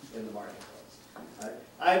still in the marketplace.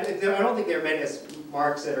 I don't think there are many, as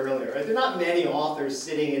Mark said earlier, right? There are not many authors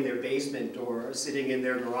sitting in their basement or sitting in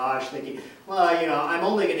their garage thinking, well, you know, I'm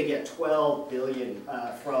only going to get $12 billion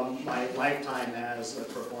from my lifetime as a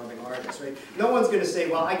performing artist, right? No one's going to say,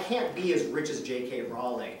 well, I can't be as rich as J.K.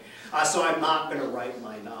 Rowling, so I'm not going to write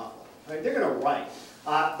my novel. Right? They're going to write.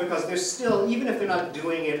 Because there's still, even if they're not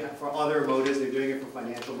doing it for other motives, they're doing it for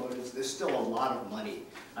financial motives, there's still a lot of money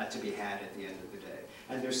to be had at the end of the day.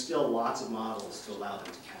 And there's still lots of models to allow them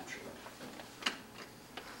to capture it.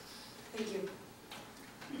 Thank you.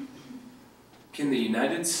 Can the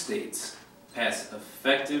United States pass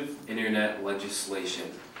effective internet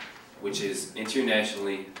legislation which is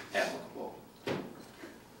internationally applicable?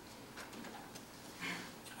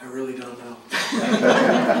 I really don't know.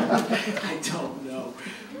 I don't know.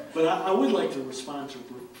 But I would like to respond to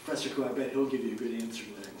Professor Koo. I bet he'll give you a good answer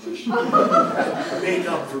to that question. Make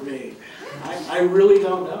up for me. I really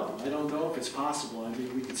don't know. I don't know if it's possible. I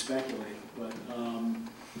mean, we could speculate. But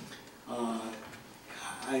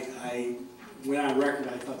when I record,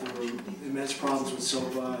 I thought there were immense problems with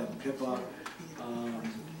SOPA and PIPA.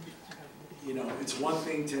 You know, it's one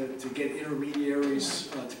thing to get intermediaries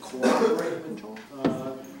to cooperate with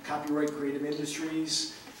copyright creative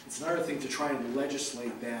industries. It's another thing to try and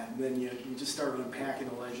legislate that, and then you just start unpacking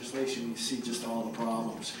the legislation and you see just all the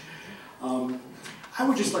problems. I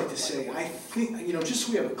would just like to say, I think, you know, just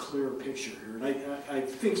so we have a clearer picture here, and I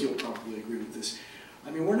think you'll probably agree with this. I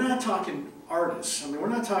mean, we're not talking artists. I mean, we're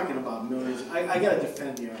not talking about millions. I got to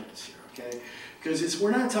defend the artists here, okay? Because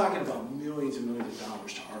we're not talking about millions and millions of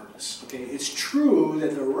dollars to artists, okay? It's true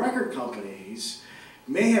that the record companies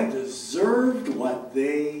may have deserved what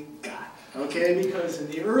they got, okay? Because in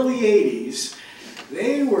the early 80s,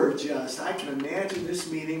 they were just, I can imagine this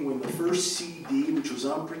meeting when the first CD, which was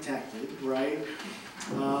unprotected, right,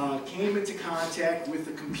 came into contact with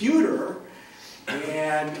the computer,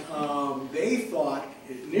 and they thought,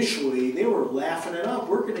 initially, they were laughing it up.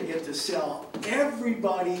 We're going to get to sell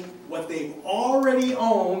everybody what they already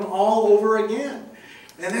own all over again.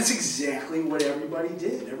 And that's exactly what everybody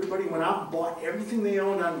did. Everybody went out and bought everything they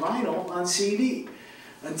owned on vinyl on CD.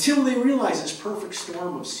 Until they realized this perfect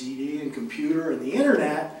storm of CD and computer and the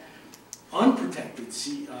internet, unprotected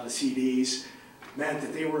CDs, meant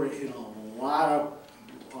that they were in a lot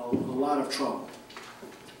of trouble.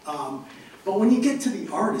 But when you get to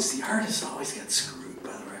the artists always get screwed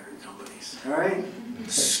by the record companies, all right?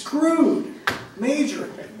 Screwed,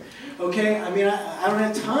 majorly, okay? I mean, I don't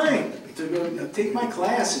have time to go take my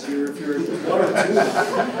class if you're one or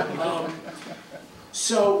two.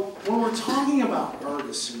 So when we're talking about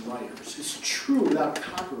artists and writers, it's true without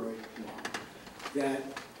copyright law that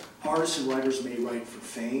artists and writers may write for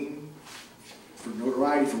fame, for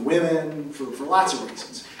notoriety, for women, for lots of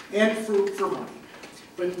reasons, and for money.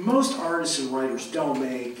 But most artists and writers don't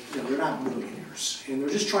make, you know, they're not millionaires, and they're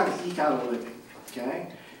just trying to eke out a living,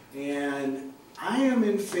 okay? And I am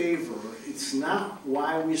in favor, it's not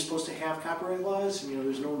why we're supposed to have copyright laws, you know,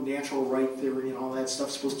 there's no natural right theory and all that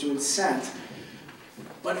stuff supposed to incent,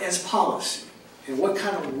 but as policy, and what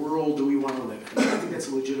kind of world do we want to live in? I think that's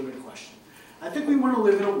a legitimate question. I think we want to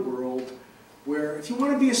live in a world where if you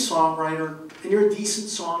want to be a songwriter, and you're a decent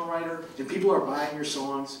songwriter, and people are buying your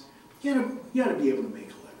songs, you ought to be able to make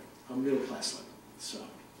a living, a middle-class living. So,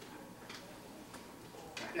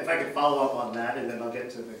 if I could follow up on that, and then I'll get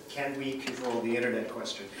to the can we control the internet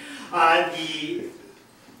question. That's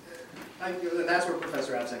where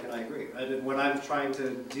Professor Absack and I agree. Right? What I'm trying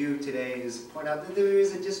to do today is point out that there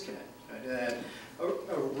is a disconnect. Right?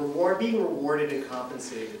 Being rewarded and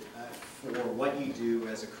compensated for what you do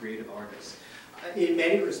as a creative artist, in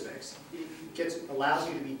many respects, allows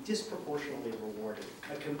you to be disproportionately rewarded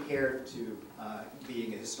compared to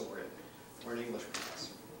being a historian or an English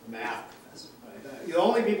professor, a math professor. Right? The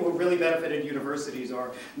only people who really benefit in universities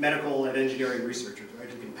are medical and engineering researchers, right,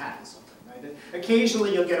 who can patent something. Right?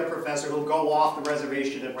 Occasionally you'll get a professor who'll go off the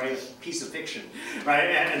reservation and write a piece of fiction, right,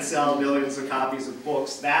 and sell millions of copies of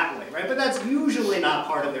books that way, right? But that's usually not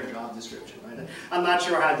part of their job description, right? I'm not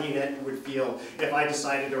sure how Dean Etton would feel if I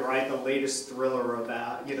decided to write the latest thriller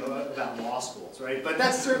about, you know, about law schools, right? But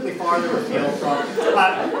that's certainly farther afield from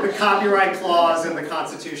the copyright clause in the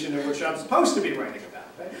Constitution in which I'm supposed to be writing about.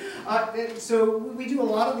 Right? So we do a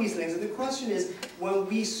lot of these things, and the question is, when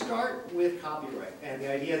we start with copyright and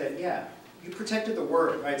the idea that, yeah, you protected the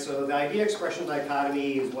word, right? So the idea-expression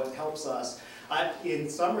dichotomy is what helps us, in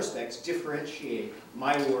some respects, differentiate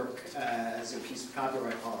my work as a piece of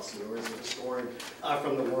copyright policy or as a historian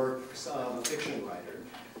from the works of a fiction writer.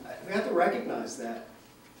 We have to recognize that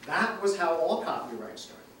that was how all copyright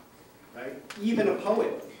started, right? Even a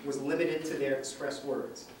poet was limited to their express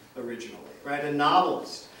words originally, right? A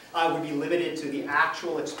novelist would be limited to the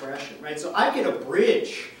actual expression, right? So I could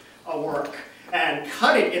abridge a work and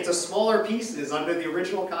cut it into smaller pieces under the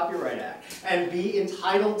original Copyright Act and be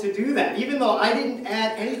entitled to do that, even though I didn't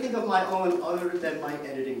add anything of my own other than my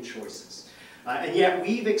editing choices. And yet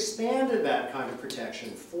we've expanded that kind of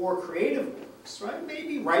protection for creative works, right?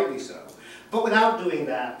 Maybe rightly so, but without doing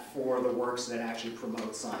that for the works that actually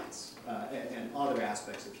promote science and other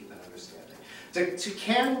aspects of human understanding.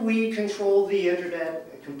 Can we control the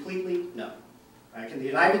internet completely? No. Right? Can the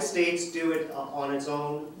United States do it on its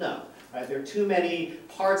own? No. Right? There are too many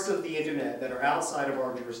parts of the internet that are outside of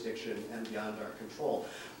our jurisdiction and beyond our control.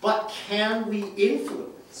 But can we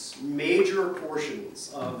influence major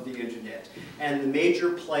portions of the internet and the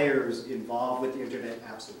major players involved with the internet?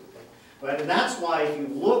 Absolutely. Right? And that's why if you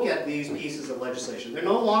look at these pieces of legislation, they're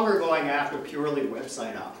no longer going after purely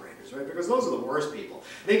website operators, right? Because those are the worst people.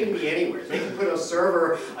 They can be anywhere. They can put a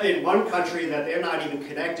server in one country that they're not even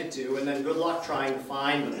connected to, and then good luck trying to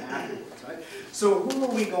find them afterwards, right? So who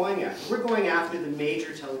are we going after? We're going after the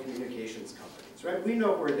major telecommunications companies, right? We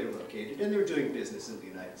know where they're located, and they're doing business in the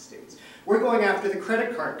United States. We're going after the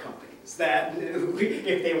credit card companies that,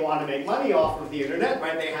 if they want to make money off of the internet,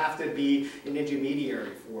 right, they have to be an intermediary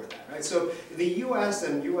for that, right? So the U.S.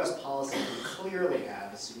 and U.S. policy can clearly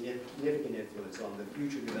have a significant influence on the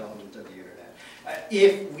future development of the internet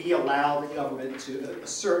if we allow the government to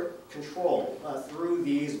assert control through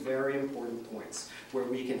these very important points where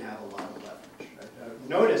we can have a lot of leverage. Right?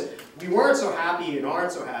 Notice, we weren't so happy and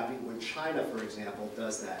aren't so happy when China, for example,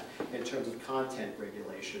 does that in terms of content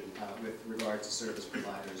regulation with regard to service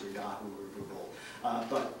providers or Yahoo or Google,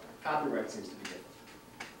 but copyright seems to be different.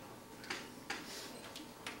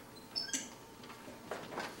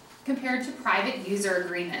 Compared to private user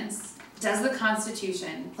agreements, does the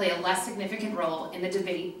Constitution play a less significant role in the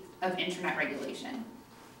debate of internet regulation?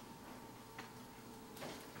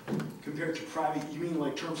 Compared to private, you mean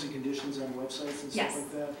like terms and conditions on websites and Yes.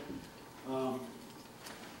 stuff like that?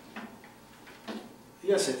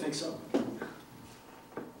 Yes, I think so.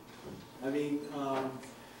 I mean,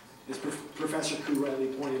 as Professor Koo rightly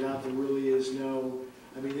pointed out, there really is no,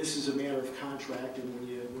 I mean, this is a matter of contract, and when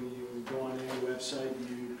you go on any website,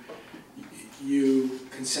 you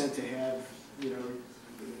consent to have, you know,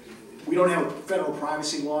 we don't have a federal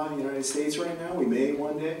privacy law in the United States right now. We may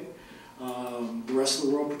one day. The rest of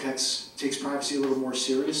the world takes privacy a little more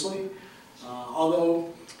seriously.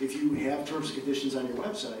 Although, if you have terms and conditions on your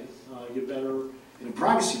website, you better, in a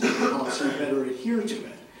privacy policy, you better adhere to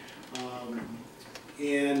it.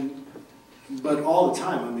 But all the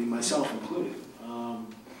time, I mean, myself included,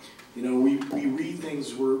 you know, we read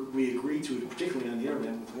things where we agree to it, particularly on the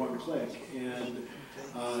internet, with one click, and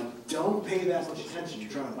don't pay that much attention.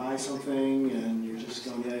 You're trying to buy something, and you're just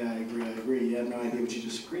going, yeah, I agree. You have no idea what you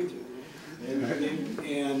just agreed to.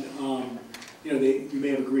 And you know, you may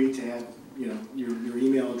have agreed to have, you know, your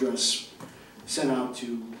email address sent out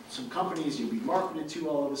to some companies you'll be marketed to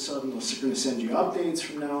all of a sudden. They're going to send you updates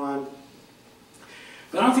from now on.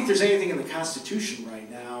 But I don't think there's anything in the Constitution right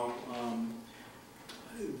now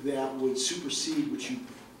that would supersede what you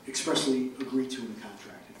expressly agreed to in the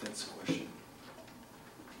contract, if that's the question.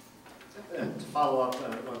 To follow up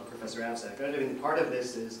on Professor Avsak, I mean, part of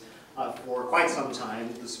this is for quite some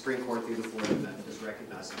time, the Supreme Court through the Fourth Amendment has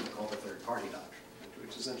recognized something called the third-party doctrine,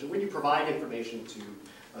 which is essentially when you provide information to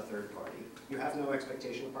a third party, you have no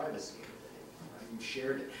expectation of privacy. Right? You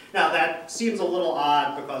shared it. Now that seems a little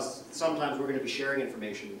odd because sometimes we're going to be sharing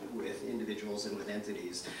information with individuals and with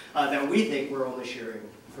entities that we think we're only sharing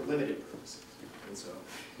for limited purposes. And so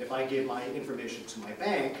if I give my information to my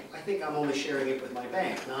bank, I think I'm only sharing it with my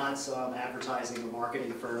bank, not some advertising or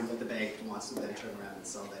marketing firm that the bank wants to then turn around and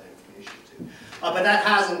sell that information to. But that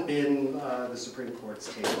hasn't been the Supreme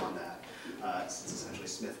Court's take on that. It's essentially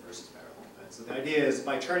Smith versus Maryland. Right? So the idea is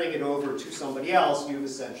by turning it over to somebody else, you've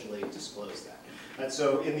essentially disclosed that. And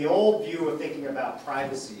so in the old view of thinking about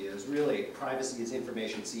privacy is really privacy is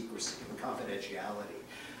information secrecy and confidentiality.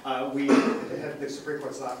 The Supreme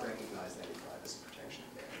Court's not recognized any privacy protection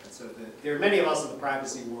there. And so there are many of us in the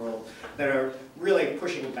privacy world that are really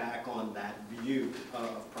pushing back on that view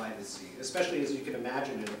of privacy, especially as you can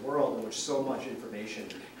imagine in a world in which so much information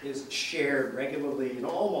is shared regularly and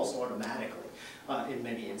almost automatically in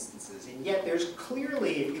many instances. And yet there's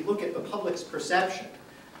clearly, if you look at the public's perception,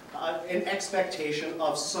 an expectation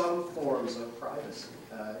of some forms of privacy.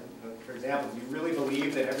 For example, do you really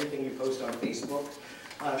believe that everything you post on Facebook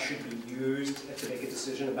should be used to make a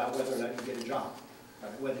decision about whether or not you get a job,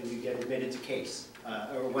 whether you get admitted to case,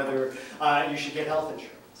 or whether you should get health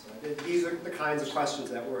insurance? Right? These are the kinds of questions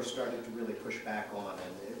that we're starting to really push back on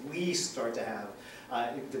and at least start to have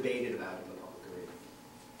debated about in the public arena.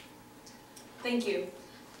 Thank you.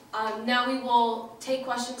 Now we will take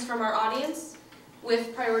questions from our audience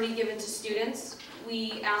with priority given to students.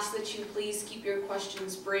 We ask that you please keep your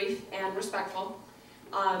questions brief and respectful.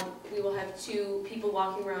 We will have 2 people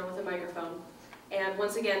walking around with a microphone. And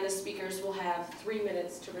once again, the speakers will have 3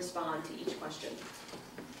 minutes to respond to each question.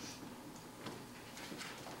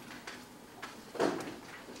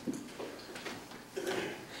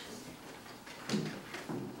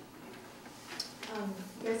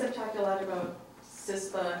 You guys have talked a lot about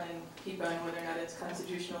CISPA and HIPAA and whether or not it's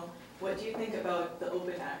constitutional. What do you think about the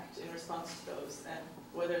Open Act in response to those, and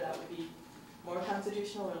whether that would be more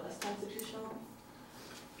constitutional or less constitutional?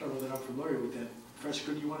 I don't know that I'm familiar with that.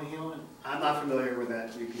 Professor, do you want to handle it? I'm not familiar with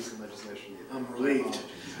that new piece of legislation either. I'm relieved.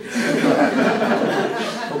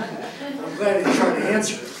 I'm glad you tried to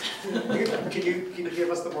answer it. Can you give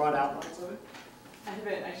us the broad outlines of it? I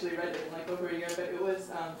haven't actually read it in like over a year, but it was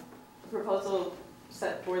a proposal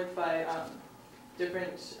set forth by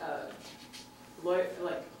different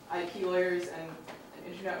IP lawyers and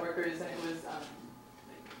internet workers, and it was,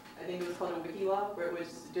 I think it was called a wiki law, where it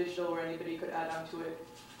was digital, where anybody could add on to it,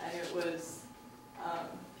 and it was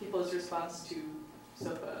people's response to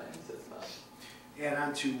SOPA and CISPA. Add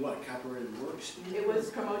on to what? Copyrighted works? It was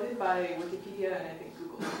promoted by Wikipedia and I think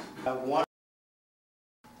Google.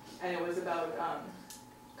 And it was about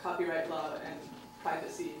copyright law and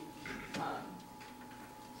privacy.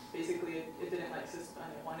 Basically, it didn't like CISPA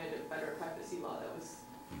and it wanted a better privacy law that was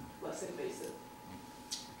less invasive.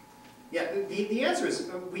 Yeah, the answer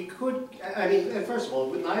is we could, I mean, first of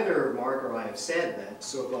all, neither Mark or I have said that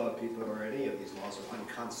SOPA, HIPAA, or any of these laws are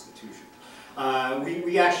unconstitutional.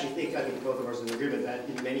 We actually think, I think both of us are in agreement that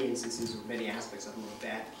in many instances, or many aspects of them, are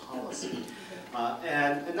bad policy.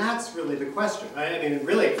 And that's really the question. I mean,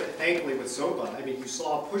 really, thankfully with SOPA, I mean, you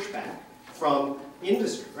saw pushback from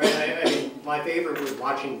industry, right? I mean, my favorite was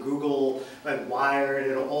watching Google and Wired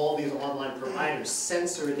and all these online providers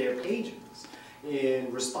censor their pages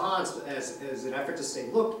in response as an effort to say,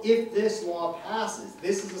 look, if this law passes,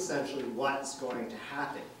 this is essentially what's going to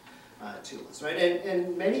happen to us, right?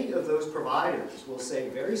 And many of those providers will say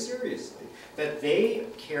very seriously that they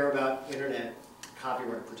care about internet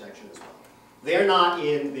copyright protection as well. They're not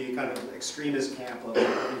in the kind of extremist camp of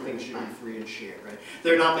everything should be free and shared, right?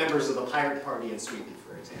 They're not members of the Pirate Party in Sweden,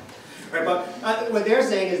 for example. Right? But what they're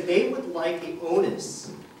saying is they would like the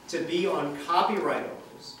onus to be on copyright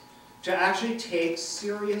owners to actually take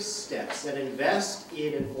serious steps and invest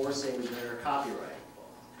in enforcing their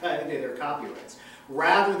their copyrights.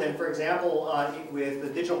 Rather than, for example, with the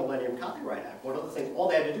Digital Millennium Copyright Act, one of the things, all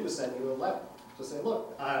they had to do was send you a letter. To say,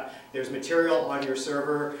 look, there's material on your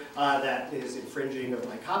server that is infringing of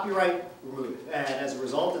my copyright, remove it. And as a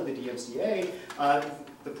result of the DMCA,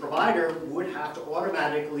 the provider would have to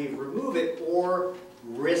automatically remove it or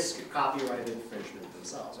risk copyright infringement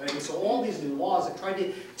themselves. Right? And so all these new laws have tried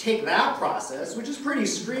to take that process, which is pretty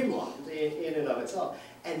streamlined in and of itself,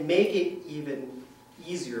 and make it even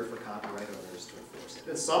easier for copyright owners to enforce it.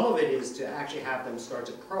 And some of it is to actually have them start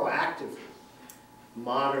to proactively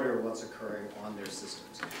monitor what's occurring on their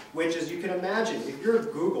systems. Which, as you can imagine, if you're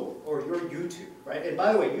Google or you're YouTube, right? And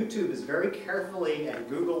by the way, YouTube is very carefully, and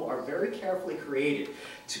Google are very carefully created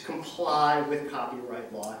to comply with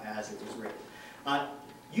copyright law as it was written.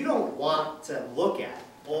 You don't want to look at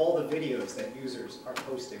all the videos that users are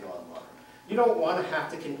posting online. You don't want to have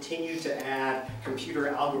to continue to add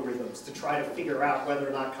computer algorithms to try to figure out whether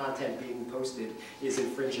or not content being posted is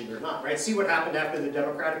infringing or not, right? See what happened after the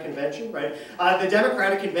Democratic Convention, right? The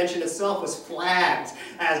Democratic Convention itself was flagged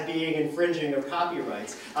as being infringing of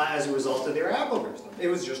copyrights as a result of their algorithm. It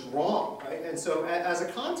was just wrong, right? And so as a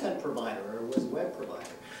content provider or as a web provider,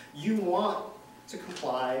 you want to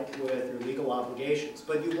comply with your legal obligations,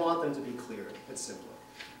 but you want them to be clear and simple.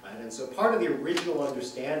 Right? And so part of the original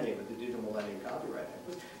understanding of the Digital Millennium Copyright Act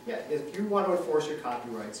was, yeah, if you want to enforce your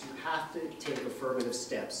copyrights, you have to take affirmative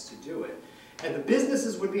steps to do it. And the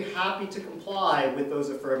businesses would be happy to comply with those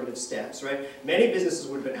affirmative steps, right? Many businesses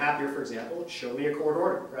would have been happier, for example, show me a court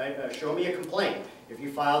order, right? Show me a complaint If you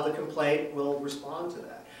filed a complaint, we'll respond to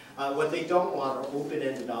that. What they don't want are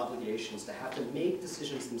open-ended obligations to have to make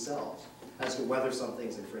decisions themselves as to whether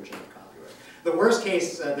something's infringing on copyright. The worst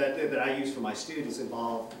case that I use for my students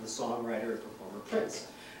involved the songwriter and performer Prince.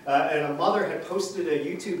 And a mother had posted a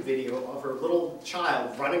YouTube video of her little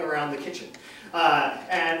child running around the kitchen.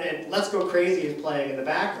 And Let's Go Crazy is playing in the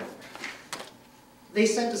background. They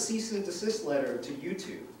sent a cease and desist letter to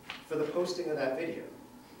YouTube for the posting of that video.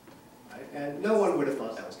 Right? And no one would have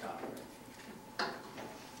thought that was copyright.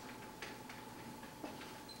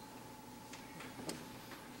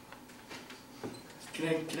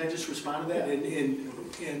 Can I just respond to that?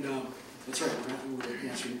 And that's right, we're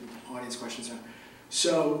answering audience questions now.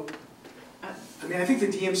 So, I mean, I think the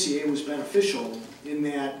DMCA was beneficial in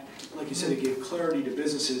that, like you said, it gave clarity to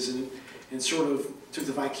businesses and sort of took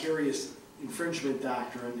the vicarious infringement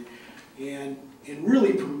doctrine and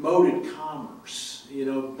really promoted commerce, you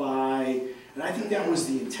know, and I think that was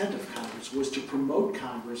the intent of Congress, was to promote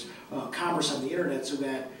commerce on the internet so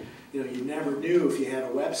that, you know, you never knew if you had a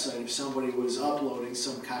website if somebody was uploading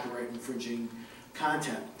some copyright infringing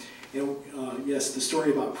content. And yes, the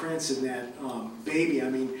story about Prince and that baby, I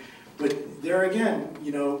mean, but there again,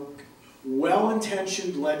 you know,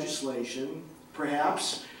 well-intentioned legislation,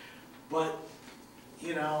 perhaps, but,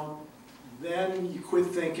 you know, then you quit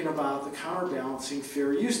thinking about the counterbalancing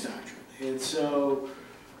fair use doctrine. And so,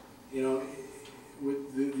 you know,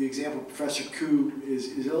 with the example Professor Koo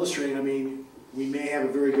is illustrating, I mean, we may have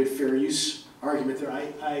a very good fair use argument there.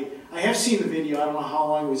 I have seen the video. I don't know how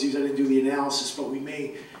long it was used. I didn't do the analysis, but we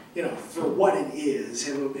may, you know, for what it is,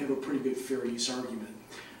 have a pretty good fair use argument.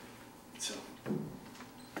 So.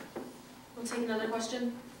 We'll take another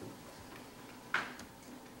question.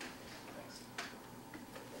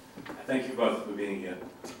 Thank you both for being here.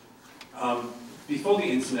 Before the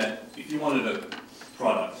internet, if you wanted a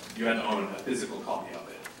product, you had to own a physical copy of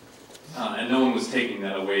it. And no one was taking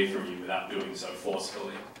that away from you without doing so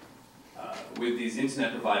forcefully. With these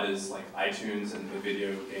internet providers like iTunes and the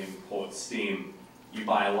video game port Steam, you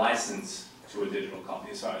buy a license to a digital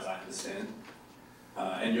copy, as far as I understand.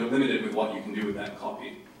 And you're limited with what you can do with that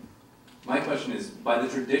copy. My question is, by the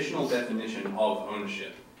traditional definition of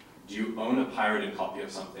ownership, do you own a pirated copy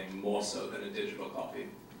of something more so than a digital copy?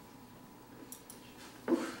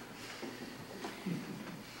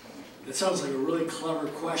 That sounds like a really clever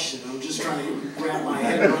question. I'm just trying to wrap my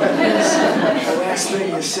head around this. The last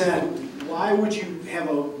thing you said, why would you have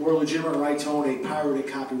a more legitimate right to own a pirated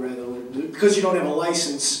copy rather than, because you don't have a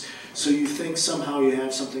license, so you think somehow you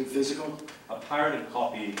have something physical? A pirated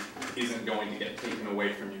copy isn't going to get taken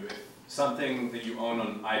away from you. If something that you own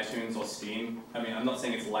on iTunes or Steam, I mean, I'm not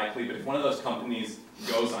saying it's likely, but if one of those companies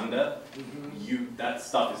goes under, that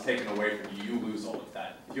stuff is taken away from you. You lose all of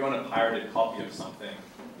that. If you own a pirated copy of something,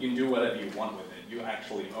 you can do whatever you want with it. You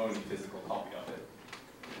actually own a physical copy of it.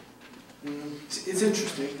 It's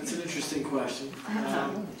interesting. That's an interesting question.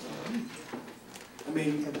 I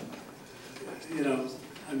mean, you know,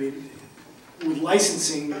 I mean, with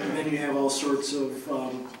licensing, then you have all sorts of,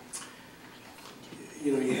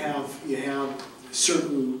 you know, you have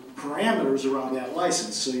certain parameters around that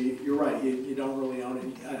license. So you're right. You don't really own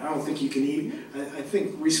it. I don't think you can even. I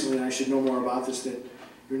think recently, I should know more about this, that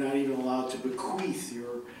you're not even allowed to bequeath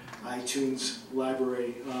your iTunes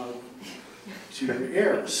library to your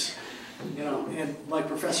heirs. You know, and like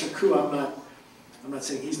Professor Koo, I'm not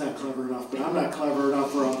saying he's not clever enough, but I'm not clever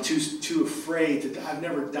enough, or I'm too afraid to. I've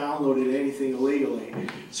never downloaded anything illegally,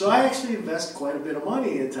 so I actually invest quite a bit of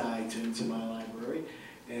money into iTunes in my library,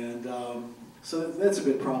 and so that's a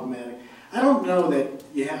bit problematic. I don't know that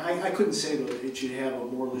I couldn't say that it should have a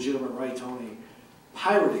more legitimate right to own a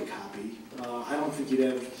pirated copy. I don't think you'd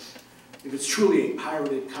have, if it's truly a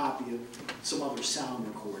pirated copy of some other sound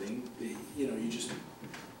recording, you know, you just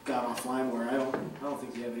got off LimeWire. I don't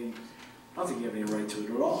think you have any right to it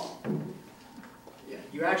at all. Yeah,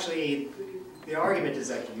 you actually, the argument is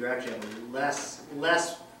that you actually have less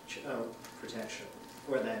protection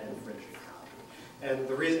for that infringing copy. And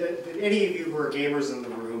the reason, any of you who are gamers in the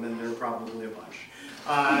room, and there are probably a bunch,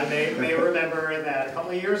 may remember that a couple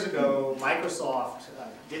of years ago, Microsoft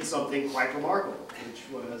did something quite remarkable, which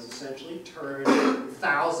was essentially turn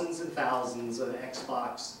thousands and thousands of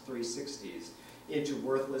Xbox 360s into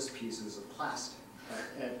worthless pieces of plastic.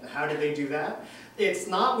 And how did they do that? It's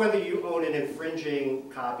not whether you own an infringing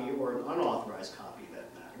copy or an unauthorized copy that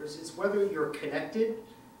matters. It's whether you're connected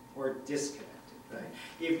or disconnected. Right?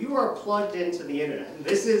 If you are plugged into the internet, and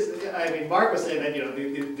this is, I mean, Mark was saying that, you know,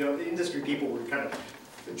 the industry people were kind of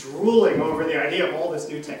drooling over the idea of all this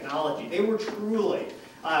new technology. They were drooling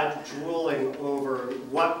drooling over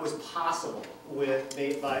what was possible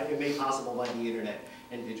made possible by the internet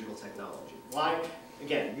and digital technology. Why?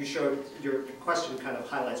 Again, you showed, your question kind of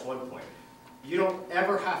highlights one point. You don't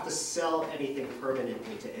ever have to sell anything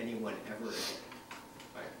permanently to anyone ever again.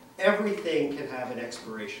 Right? Everything can have an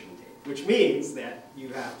expiration date, which means that you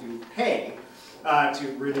have to pay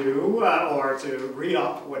to renew or to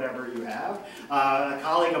re-up whatever you have. A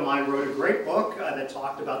colleague of mine wrote a great book that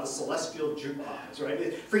talked about the celestial jukebox,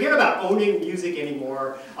 right? Forget about owning music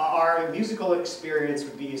anymore. Our musical experience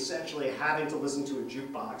would be essentially having to listen to a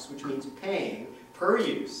jukebox, which means paying per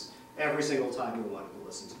use every single time we wanted to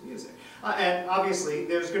listen to music. And obviously,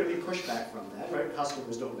 there's going to be pushback from that, right?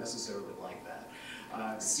 Customers don't necessarily like that.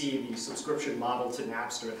 See the subscription model to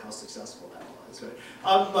Napster and how successful that was, right?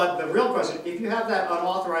 But the real question, if you have that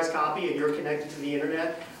unauthorized copy and you're connected to the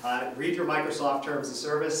internet, read your Microsoft Terms of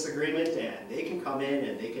Service agreement, and they can come in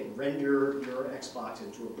and they can render your Xbox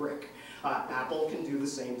into a brick. Apple can do the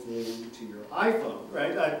same thing to your iPhone,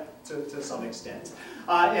 right, to some extent,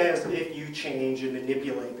 as if you change and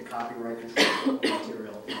manipulate the copyright control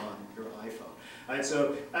material on your iPhone. Right,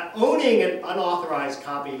 so owning an unauthorized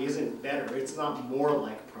copy isn't better, it's not more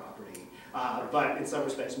like property, but in some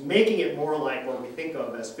respects, making it more like what we think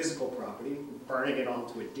of as physical property, burning it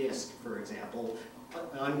onto a disk, for example,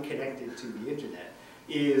 unconnected to the internet,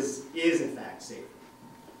 is in fact safer.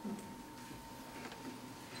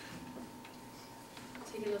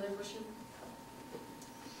 Take another question.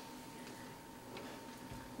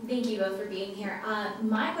 Thank you both for being here.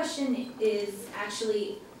 My question is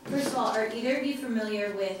actually, first of all, are either of you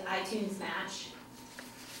familiar with iTunes Match?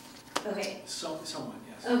 Okay. Somewhat,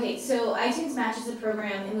 yes. Okay, so iTunes Match is a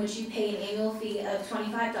program in which you pay an annual fee of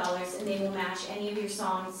 $25 and they will match any of your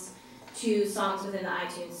songs to songs within the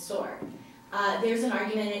iTunes store. There's an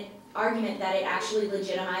argument that it actually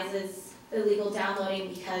legitimizes illegal downloading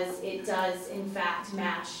because it does in fact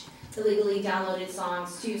match illegally downloaded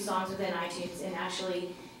songs to songs within iTunes and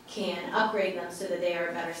actually can upgrade them so that they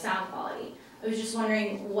are better sound quality. I was just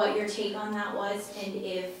wondering what your take on that was and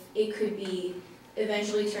if it could be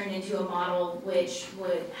eventually turned into a model which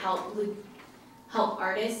would help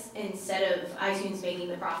artists instead of iTunes making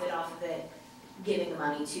the profit off of it, giving the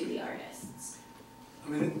money to the artists. I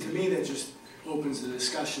mean, to me, that just opens the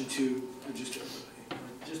discussion to just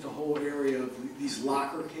a whole area of these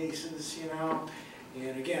locker cases, you know?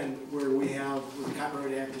 And again, where the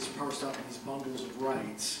Copyright Act is parsed out in these bundles of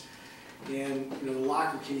rights. And, you know, the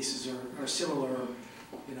locker cases are similar,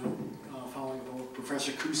 you know, following what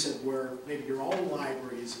Professor Koo said, where maybe your own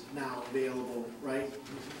library is now available, right?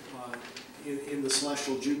 In the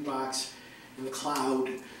celestial jukebox, in the cloud.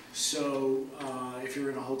 So if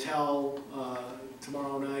you're in a hotel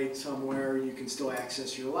tomorrow night somewhere, you can still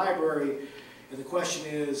access your library. And the question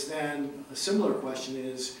is then, a similar question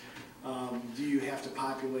is, do you have to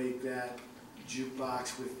populate that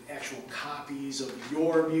jukebox with actual copies of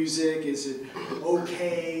your music? Is it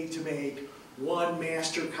okay to make one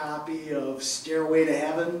master copy of Stairway to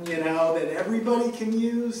Heaven, you know, that everybody can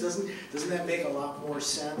use? Doesn't that make a lot more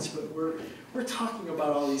sense? But we're talking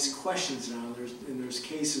about all these questions now, and there's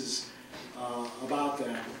cases about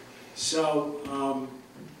that. So,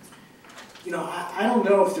 you know, I don't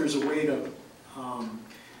know if there's a way to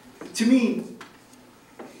me,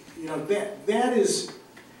 you know, that is,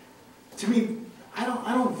 to me, I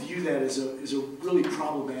don't view that as a really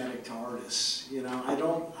problematic to artists. You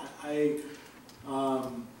know,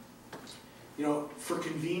 you know, for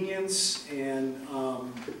convenience, and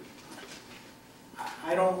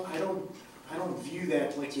I don't view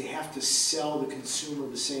that like you have to sell the consumer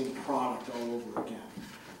the same product all over again.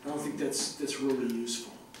 I don't think that's really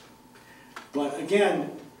useful. But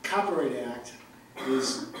again, Copyright Act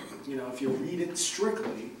is, you know, if you read it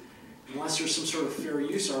strictly, unless there's some sort of fair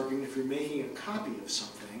use argument, if you're making a copy of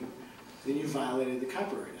something, then you violated the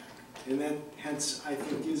Copyright Act. And that, hence, I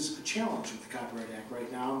think, is a challenge with the Copyright Act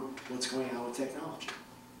right now, what's going on with technology.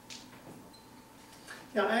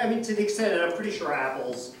 Yeah, I mean, to the extent, and I'm pretty sure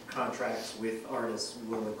Apple's contracts with artists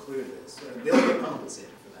will include this, they'll get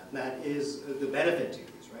compensated for that. And that is the benefit to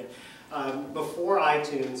these, right? Before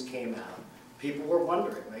iTunes came out, people were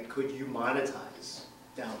wondering, right, could you monetize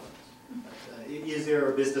downloads? Is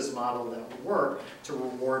there a business model that would work to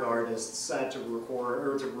reward artists, to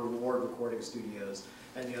reward recording studios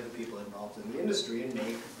and the other people involved in the industry, and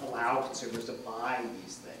allow consumers to buy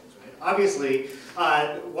these things, right? Obviously,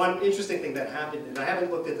 one interesting thing that happened, and I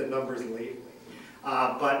haven't looked at the numbers lately,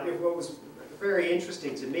 but what was very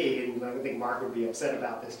interesting to me, and I think Mark would be upset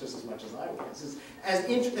about this just as much as I was, is as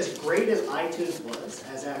great as iTunes was,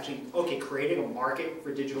 as actually, okay, creating a market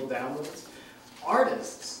for digital downloads,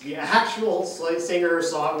 artists, the actual singer,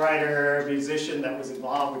 songwriter, musician that was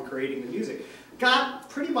involved with creating the music, got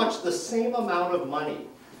pretty much the same amount of money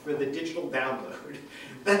for the digital download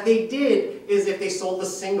that they did is if they sold a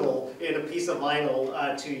single in a piece of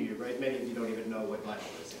vinyl to you, right? Many of you don't even know what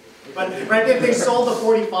vinyl is. But right, if they sold the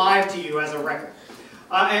 45 to you as a record.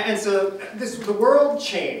 And so the world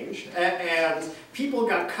changed, and people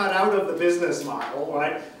got cut out of the business model,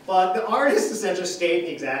 right? But the artists essentially stayed in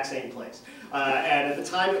the exact same place. And at the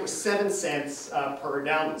time, it was 7 cents per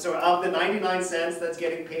download. So of the 99 cents that's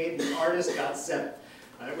getting paid, the artist got 7.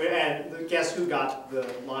 And guess who got the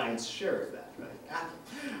lion's share of that, right? Apple.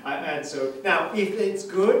 And so now, if it's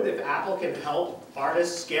good, if Apple can help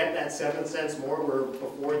artists get that 7 cents more where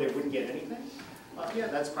before they wouldn't get anything, yeah,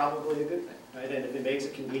 that's probably a good thing. Right? And if it makes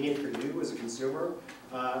it convenient for you as a consumer,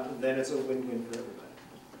 then it's a win-win for everybody.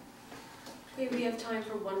 Okay, we have time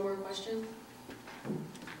for one more question.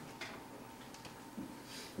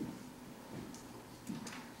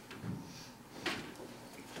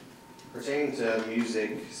 Pertaining to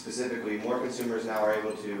music specifically, more consumers now are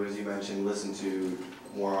able to, as you mentioned, listen to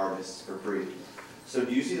more artists for free. So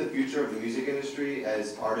do you see the future of the music industry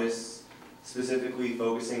as artists specifically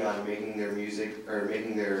focusing on making their music or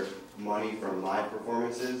making their money from live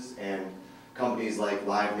performances, and companies like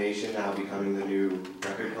Live Nation now becoming the new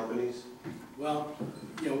record companies? Well,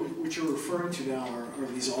 you know, what you're referring to now are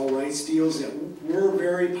these all rights deals that were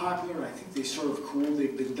very popular, and I think they sort of cooled.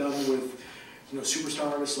 They've been done with, you know,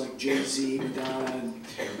 superstar artists like Jay-Z, Madonna,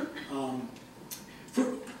 and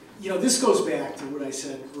you know, this goes back to what I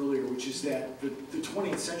said earlier, which is that the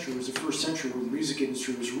 20th century was the first century where the music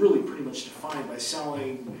industry was really pretty much defined by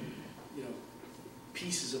selling, you know,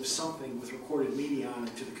 pieces of something with recorded media on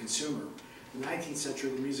it to the consumer. In the 19th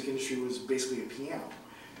century, the music industry was basically a piano,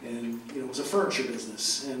 and you know, it was a furniture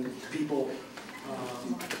business, and people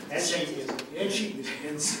And sheet music. and sheet music,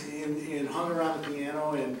 and hung around the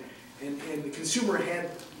piano, and the consumer had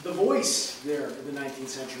the voice there in the 19th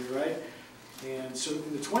century, right? And so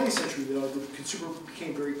in the 20th century, though, the consumer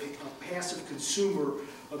became a passive consumer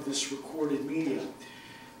of this recorded media.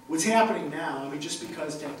 What's happening now, I mean, just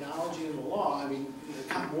because technology and the law, I mean,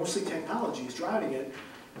 mostly technology is driving it,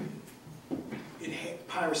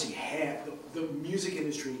 piracy the music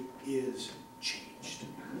industry is changed.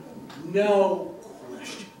 No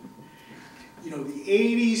question. You know, the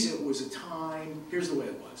 80s, it was a time, here's the way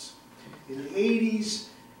it was. In the 80s,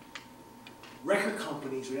 record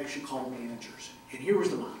companies would actually call managers. And here was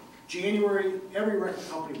the model. January, every record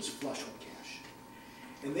company was flush with cash.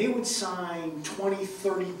 And they would sign 20,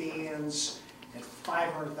 30 bands at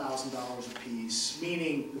 $500,000 a piece,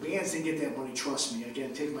 meaning the bands didn't get that money, trust me,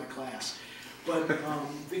 again, take my class. But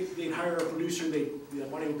they'd hire a producer, the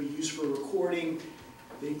money would be used for recording.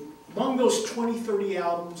 Among those 20, 30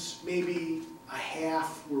 albums, maybe a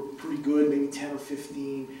half were pretty good, maybe 10 or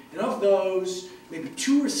 15. And of those, maybe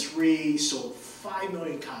 2 or 3 sold 5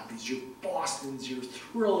 million copies. Your Bostons, your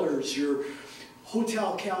Thrillers, your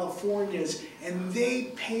Hotel Californias, and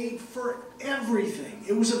they paid for everything.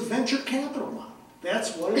 It was a venture capital model.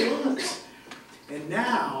 That's what it was. And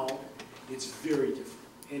now, it's very different.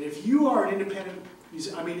 And if you are an independent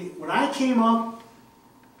musician, I mean, when I came up,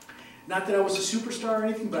 not that I was a superstar or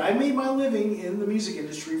anything, but I made my living in the music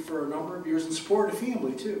industry for a number of years and supported a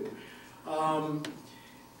family too.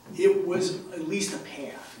 It was at least a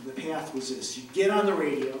path. The path was this. You get on the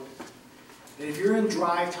radio, and if you're in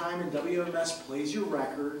drive time and WMS plays your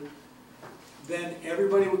record, then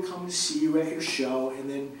everybody would come to see you at your show, and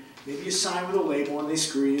then maybe you sign with a label and they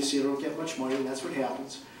screw you so you don't get much money, and that's what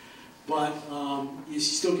happens. But you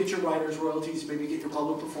still get your writer's royalties, maybe get your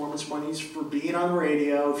public performance monies for being on the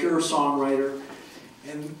radio if you're a songwriter.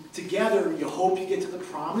 And together, you hope you get to the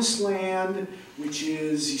promised land, which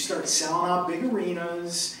is you start selling out big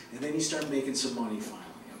arenas, and then you start making some money finally,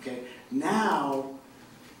 okay? Now,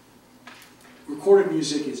 recorded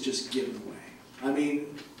music is just given away. I mean,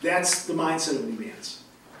 that's the mindset of new bands.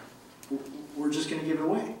 We're just going to give it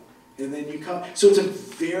away. And then you come, so it's a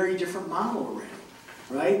very different model already.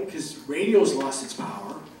 Right? Because radio's lost its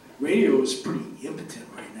power. Radio is pretty impotent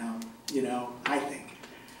right now, you know, I think.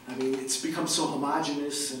 I mean, it's become so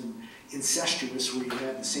homogenous and incestuous where you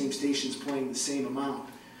have the same stations playing the same amount.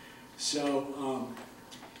 So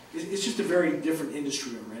it's just a very different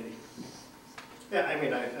industry already. Yeah, I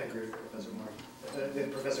mean, I agree with Professor Mark.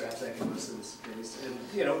 Professor Absack and most of this case. And,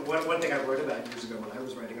 you know, one thing I wrote about years ago when I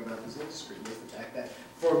was writing about this industry was the fact that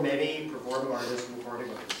for many performing artists and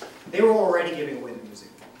recording artists, they were already giving away the music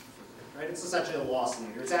right? It's essentially a loss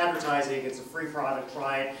leader. It's advertising, it's a free product,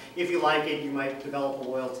 try it. If you like it, you might develop a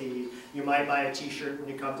loyalty. You might buy a t-shirt when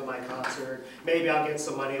you come to my concert. Maybe I'll get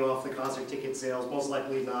some money off the concert ticket sales, most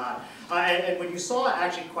likely not. And when you saw,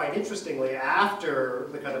 actually quite interestingly, after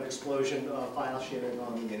the kind of explosion of file sharing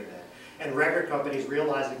on the internet, and record companies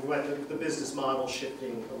realizing what the business model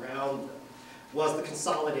shifting around them, was the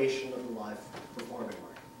consolidation of the live performing market.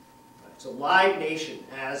 So Live Nation,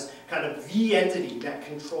 as kind of the entity that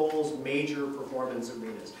controls major performance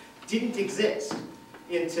arenas, didn't exist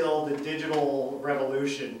until the digital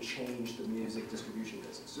revolution changed the music distribution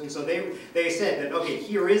business. And so they said that, okay,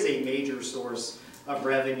 here is a major source of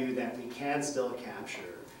revenue that we can still capture.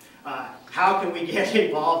 How can we get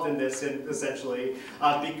involved in this and essentially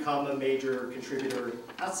become a major contributor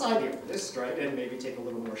outside the artist, right? And maybe take a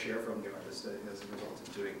little more share from the artist as a result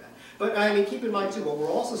of doing that. But I mean, keep in mind too, what we're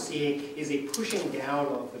also seeing is a pushing down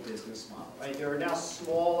of the business model, right? There are now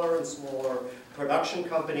smaller and smaller production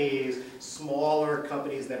companies, smaller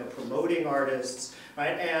companies that are promoting artists,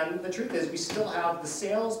 right? And the truth is, we still have the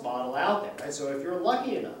sales model out there, right? So if you're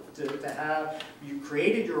lucky enough to have, you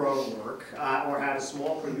created your own work or had a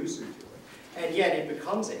small producer do it, and yet it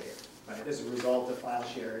becomes a hit, right? As a result of file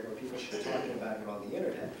sharing or people talking about it on the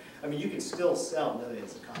internet, I mean, you can still sell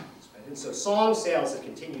millions of copies. And so song sales have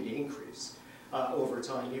continued to increase over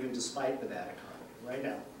time, even despite the bad economy. Right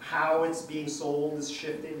now, how it's being sold is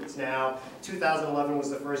shifting. It's now, 2011 was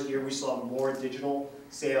the first year we saw more digital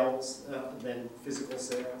sales than physical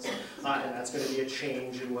sales. And that's going to be a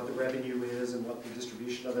change in what the revenue is and what the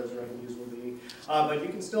distribution of those revenues will be. But you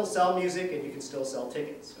can still sell music and you can still sell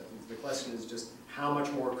tickets. The question is just how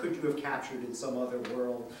much more could you have captured in some other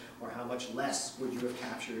world, or how much less would you have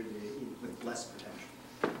captured with less potential?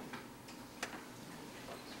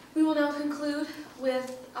 We will now conclude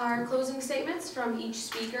with our closing statements from each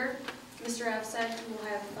speaker. Mr. Avsek will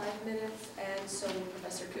have 5 minutes, and so will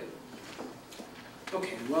Professor Koo.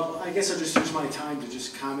 Okay, well, I guess I'll just use my time to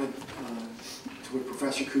just comment to what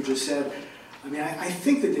Professor Koo just said. I mean, I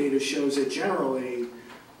think the data shows that generally,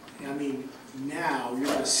 I mean, now you're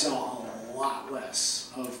going to sell a lot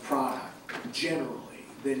less of product, generally,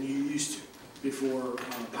 than you used to before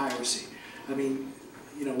piracy. I mean,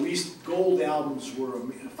 you know, gold albums were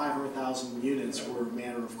 500,000 units were a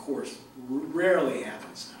matter of course. Rarely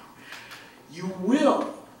happens now. You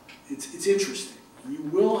will, it's interesting, you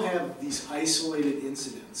will have these isolated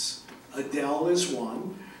incidents. Adele is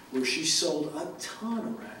one, where she sold a ton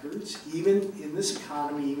of records, even in this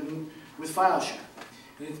economy, even with file sharing.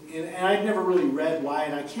 And I've never really read why,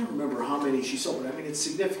 and I can't remember how many she sold, but I mean, it's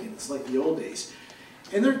significant. It's like the old days.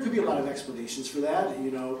 And there could be a lot of explanations for that,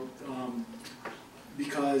 you know,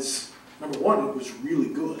 because, number one, it was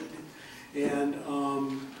really good. And,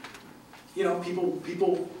 you know,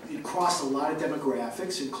 it crossed a lot of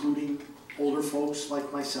demographics, including older folks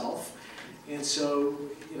like myself. And so,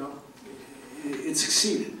 you know, it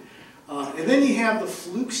succeeded. And then you have the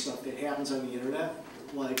fluke stuff that happens on the internet,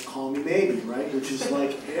 like Call Me Maybe, right? Which is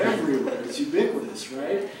like everywhere. It's ubiquitous,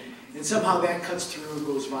 right? And somehow that cuts through and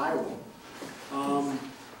goes viral.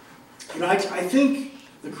 You know, I think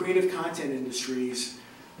the creative content industries,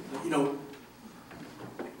 you know,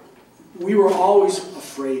 we were always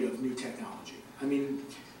afraid of new technology. I mean,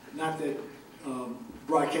 not that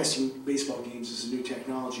broadcasting baseball games is a new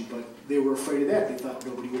technology, but they were afraid of that. They thought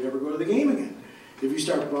nobody would ever go to the game again. If you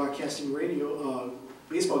start broadcasting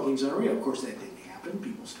baseball games on radio, of course that didn't happen.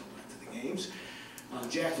 People still went to the games.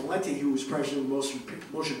 Jack Valenti, who was president of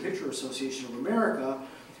the Motion Picture Association of America,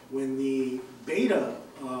 when the Beta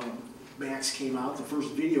Max came out, the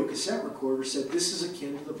first video cassette recorder, said this is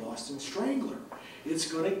akin to the Boston Strangler.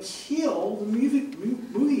 It's going to kill the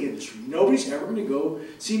movie industry. Nobody's ever going to go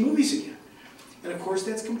see movies again. And of course,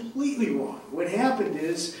 that's completely wrong. What happened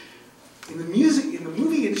is, in the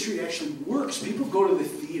movie industry, it actually works. People go to the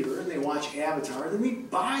theater and they watch Avatar, and then they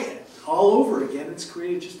buy it all over again. It's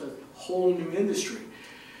created just a whole new industry.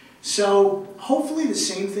 So hopefully the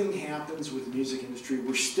same thing happens with the music industry.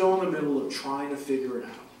 We're still in the middle of trying to figure it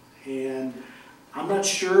out. And I'm not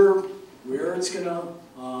sure where it's going to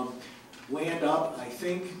land up. I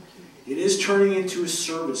think it is turning into a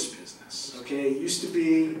service business. Okay, it used to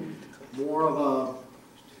be more of a,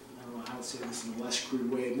 I don't know how to say this in a less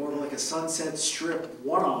crude way, more of like a Sunset Strip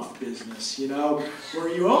one-off business, you know, where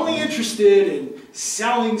you're only interested in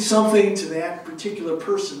selling something to that particular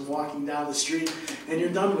person walking down the street and you're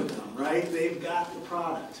done with them, right? They've got the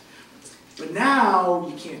product. But now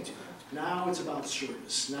you can't do that. Now it's about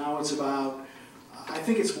service. Now it's about, I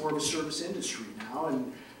think it's more of a service industry now,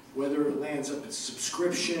 and whether it lands up as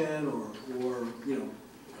subscription or you know,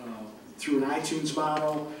 through an iTunes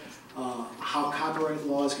model, how copyright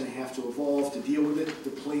law is going to have to evolve to deal with it, the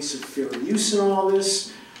place of fair use in all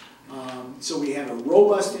this. So we have a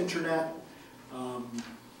robust internet.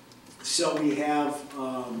 So we have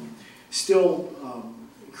still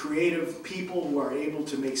creative people who are able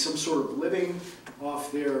to make some sort of living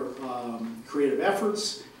off their creative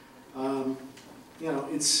efforts. You know,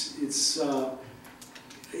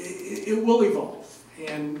 it will evolve.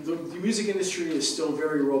 And the music industry is still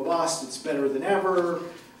very robust. It's better than ever.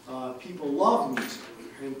 People love music,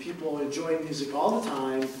 and people enjoy music all the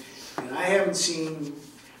time. And I haven't seen,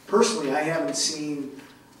 personally, I haven't seen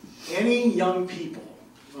any young people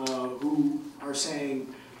who are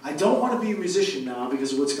saying, I don't want to be a musician now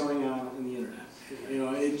because of what's going on in the internet. You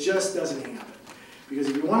know, it just doesn't happen. Because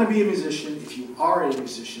if you want to be a musician, if you are a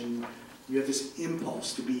musician, you have this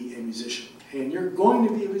impulse to be a musician. And you're going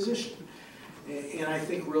to be a musician. And I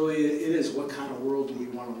think really it is, what kind of world do we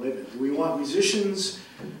want to live in? Do we want musicians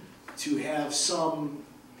to have some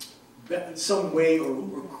way,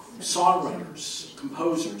 or songwriters,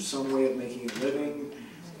 composers, some way of making a living?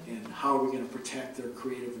 And how are we going to protect their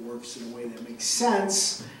creative works in a way that makes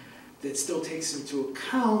sense, that still takes into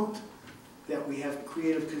account that we have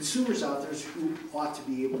creative consumers out there who ought to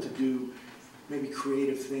be able to do maybe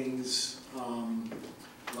creative things,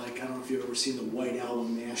 like, I don't know if you've ever seen the White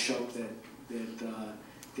Album mashup that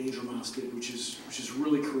Danger Mouse did, which is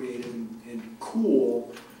really creative and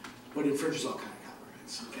cool, but infringes all kind of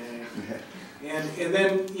copyrights, okay? And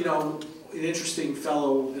then, you know, an interesting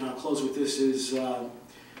fellow, and I'll close with this, is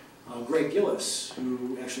Greg Gillis,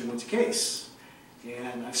 who actually went to Case.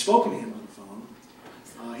 And I've spoken to him on the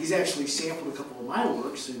phone. He's actually sampled a couple of my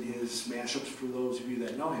works in his mashups, for those of you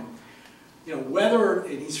that know him. You know, whether,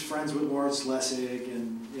 and he's friends with Lawrence Lessig,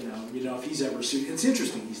 and you know if he's ever sued. It's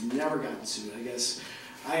interesting, he's never gotten sued. I guess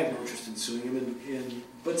I have no interest in suing him,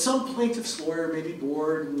 but some plaintiff's lawyer may be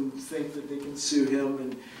bored and think that they can sue him,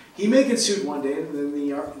 and he may get sued one day, and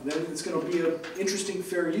then it's going to be an interesting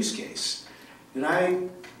fair use case. And I've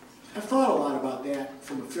thought a lot about that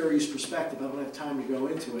from a fair use perspective. I don't have time to go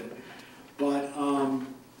into it, but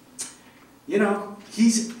you know,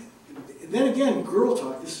 then again, Girl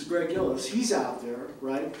Talk, this is Greg Gillis, he's out there,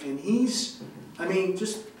 right? And he's, I mean,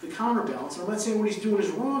 just the counterbalance. I'm not saying what he's doing is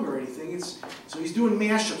wrong or anything. So he's doing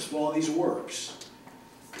mashups of all these works.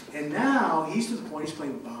 And now he's to the point he's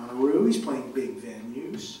playing Bonnaroo, he's playing big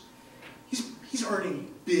venues. He's earning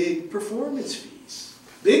big performance fees.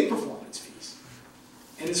 Big performance fees.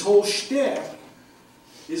 And his whole shtick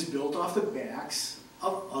is built off the backs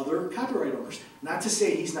of other copyright owners. Not to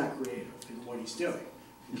say he's not creative in what he's doing,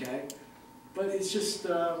 okay? But it's just,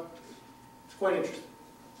 it's quite interesting.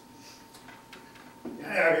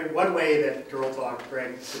 I mean, one way that Girl Talk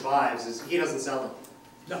Greg survives is he doesn't sell them.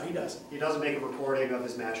 No, he doesn't. He doesn't make a recording of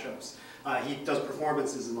his mashups. He does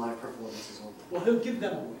performances and live performances only. Well, he'll give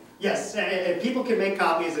them away. Yes, and people can make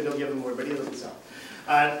copies and he'll give them away, but he doesn't sell.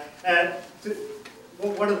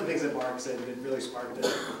 One of the things that Mark said that really sparked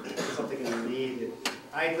something in me,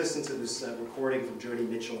 I listened to this recording from Joni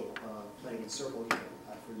Mitchell playing in Circle Game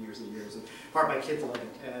for years and years, and part of my kids love it.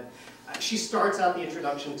 And she starts out the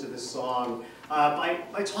introduction to this song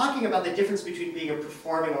by talking about the difference between being a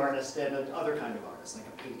performing artist and another kind of artist, like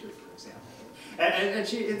a painter, for example. And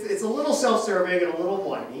it's a little self-serving and a little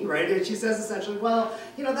whiny, right? And she says essentially, well,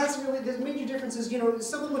 you know, that's really, the major difference is, you know,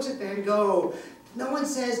 someone looks at Van Gogh, no one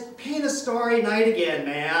says, paint a starry night again,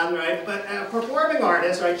 man, right? But a performing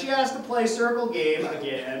artist, right, she has to play Circle Game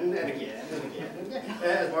again and again and again and again.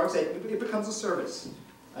 As Mark said, it becomes a service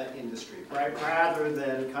industry, right? Rather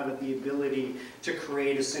than kind of the ability to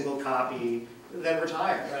create a single copy, then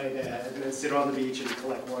retire, right? And then sit on the beach and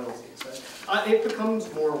collect royalties, right? It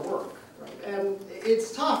becomes more work. Right? And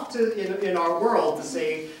it's tough to, in our world, to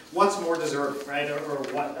say what's more deserving, right? Or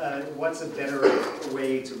what's a better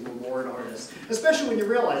way to reward artists, especially when you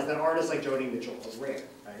realize that artists like Joni Mitchell are rare,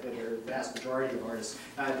 right? And the vast majority of artists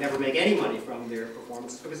never make any money from their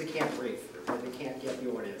performances because they can't break through, right? They can't get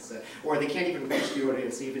the audience, or they can't even reach the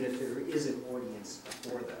audience even if there is an audience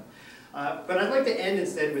for them. But I'd like to end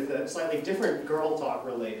instead with a slightly different Girl Talk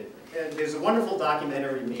related. And there's a wonderful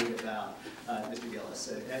documentary made about Mr. Gillis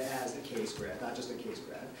as a Case grad, not just a Case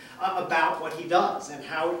grad, about what he does and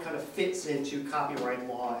how it kind of fits into copyright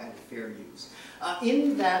law and fair use.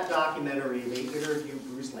 In that documentary, they interview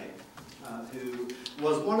Bruce Lane, who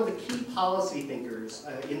was one of the key policy thinkers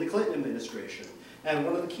in the Clinton administration and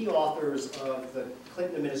one of the key authors of the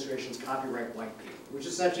Clinton administration's Copyright White Paper, which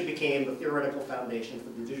essentially became the theoretical foundation for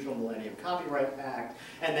the Digital Millennium Copyright Act,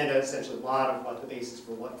 and then essentially a lot of the basis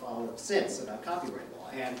for what followed since about copyright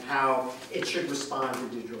law and how it should respond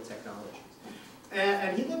to digital technologies.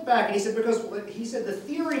 And he looked back and he said, because he said the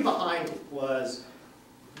theory behind it was,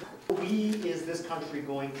 what is this country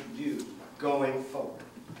going to do going forward,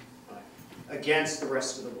 right, against the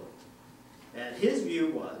rest of the world? And his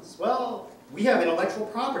view was, well, we have intellectual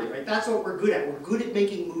property, right? That's what we're good at. We're good at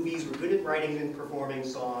making movies. We're good at writing and performing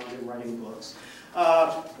songs and writing books.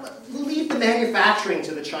 We'll leave the manufacturing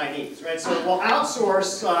to the Chinese, right? So we'll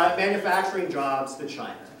outsource manufacturing jobs to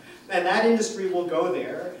China. And that industry will go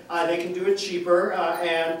there. They can do it cheaper.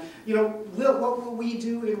 And what will we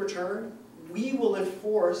do in return? We will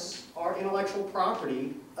enforce our intellectual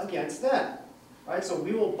property against them, right? So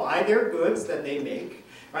we will buy their goods that they make,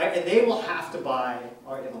 right? And they will have to buy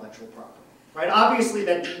our intellectual property. Right? Obviously,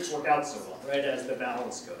 that didn't work out so well, right, as the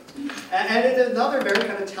balance goes. And in another very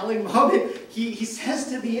kind of telling moment, he says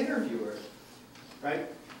to the interviewer, right,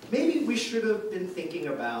 maybe we should have been thinking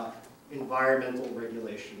about environmental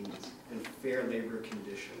regulations and fair labor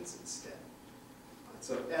conditions instead.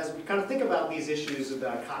 So as we kind of think about these issues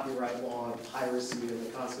about copyright law and piracy and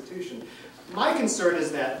the Constitution, my concern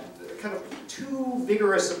is that kind of too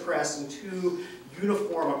vigorous a press and too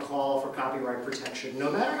uniform a call for copyright protection,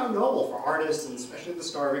 no matter how noble for artists, and especially the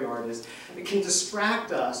starving artists, it can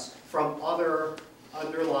distract us from other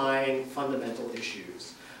underlying fundamental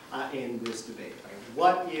issues in this debate. Right?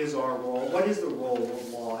 What is our role? What is the role of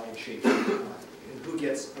law in shaping the economy? And who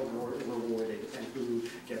gets rewarded and who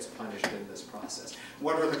gets punished in this process?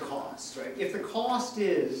 What are the costs? Right? If the cost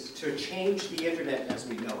is to change the internet as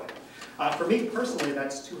we know it, for me personally,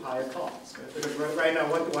 that's too high a cost. Right? Because right now,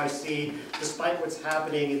 what do I see, despite what's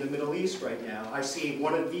happening in the Middle East right now? I see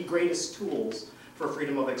one of the greatest tools for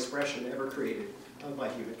freedom of expression ever created by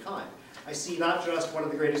humankind. I see not just one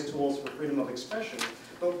of the greatest tools for freedom of expression,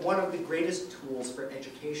 but one of the greatest tools for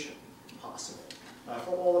education possible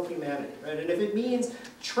for all of humanity. Right? And if it means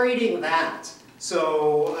trading that,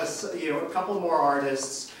 so a couple more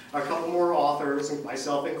artists, a couple more authors, and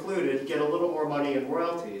myself included, get a little more money in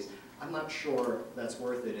royalties, I'm not sure that's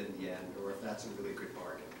worth it in the end, or if that's a really good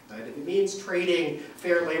bargain. Right? If it means trading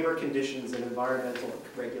fair labor conditions and environmental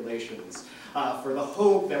regulations for the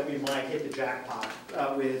hope that we might hit the jackpot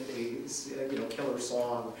with a killer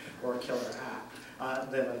song or a killer act,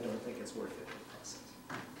 then I don't think it's worth it in the process.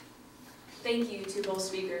 Thank you to both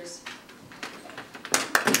speakers.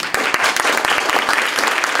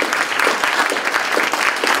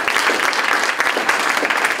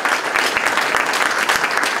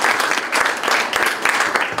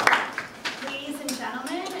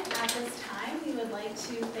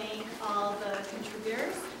 To thank all the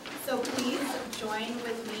contributors. So please join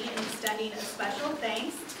with me in extending a special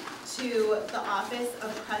thanks to the Office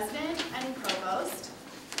of President and Provost,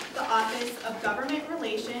 the Office of Government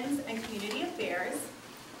Relations and Community Affairs,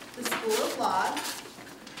 the School of Law,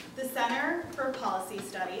 the Center for Policy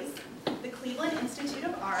Studies, the Cleveland Institute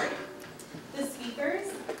of Art, the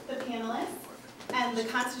speakers, the panelists, and the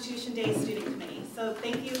Constitution Day Student Committee. So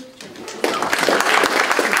thank you.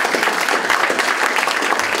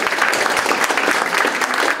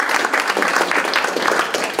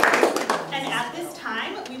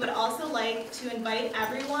 To invite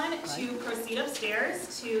everyone to proceed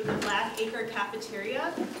upstairs to the Black Acre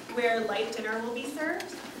Cafeteria where light dinner will be served.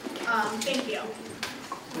 Thank you.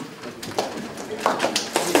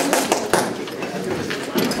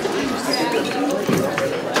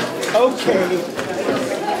 Okay.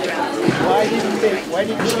 Why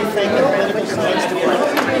didn't you thank the political science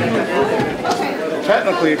department?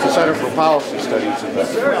 Technically, it's a Center for Policy Studies. But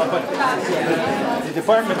the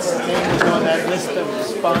department's name is on that list of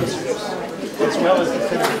sponsors, as well as the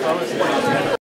Center for Policy Studies.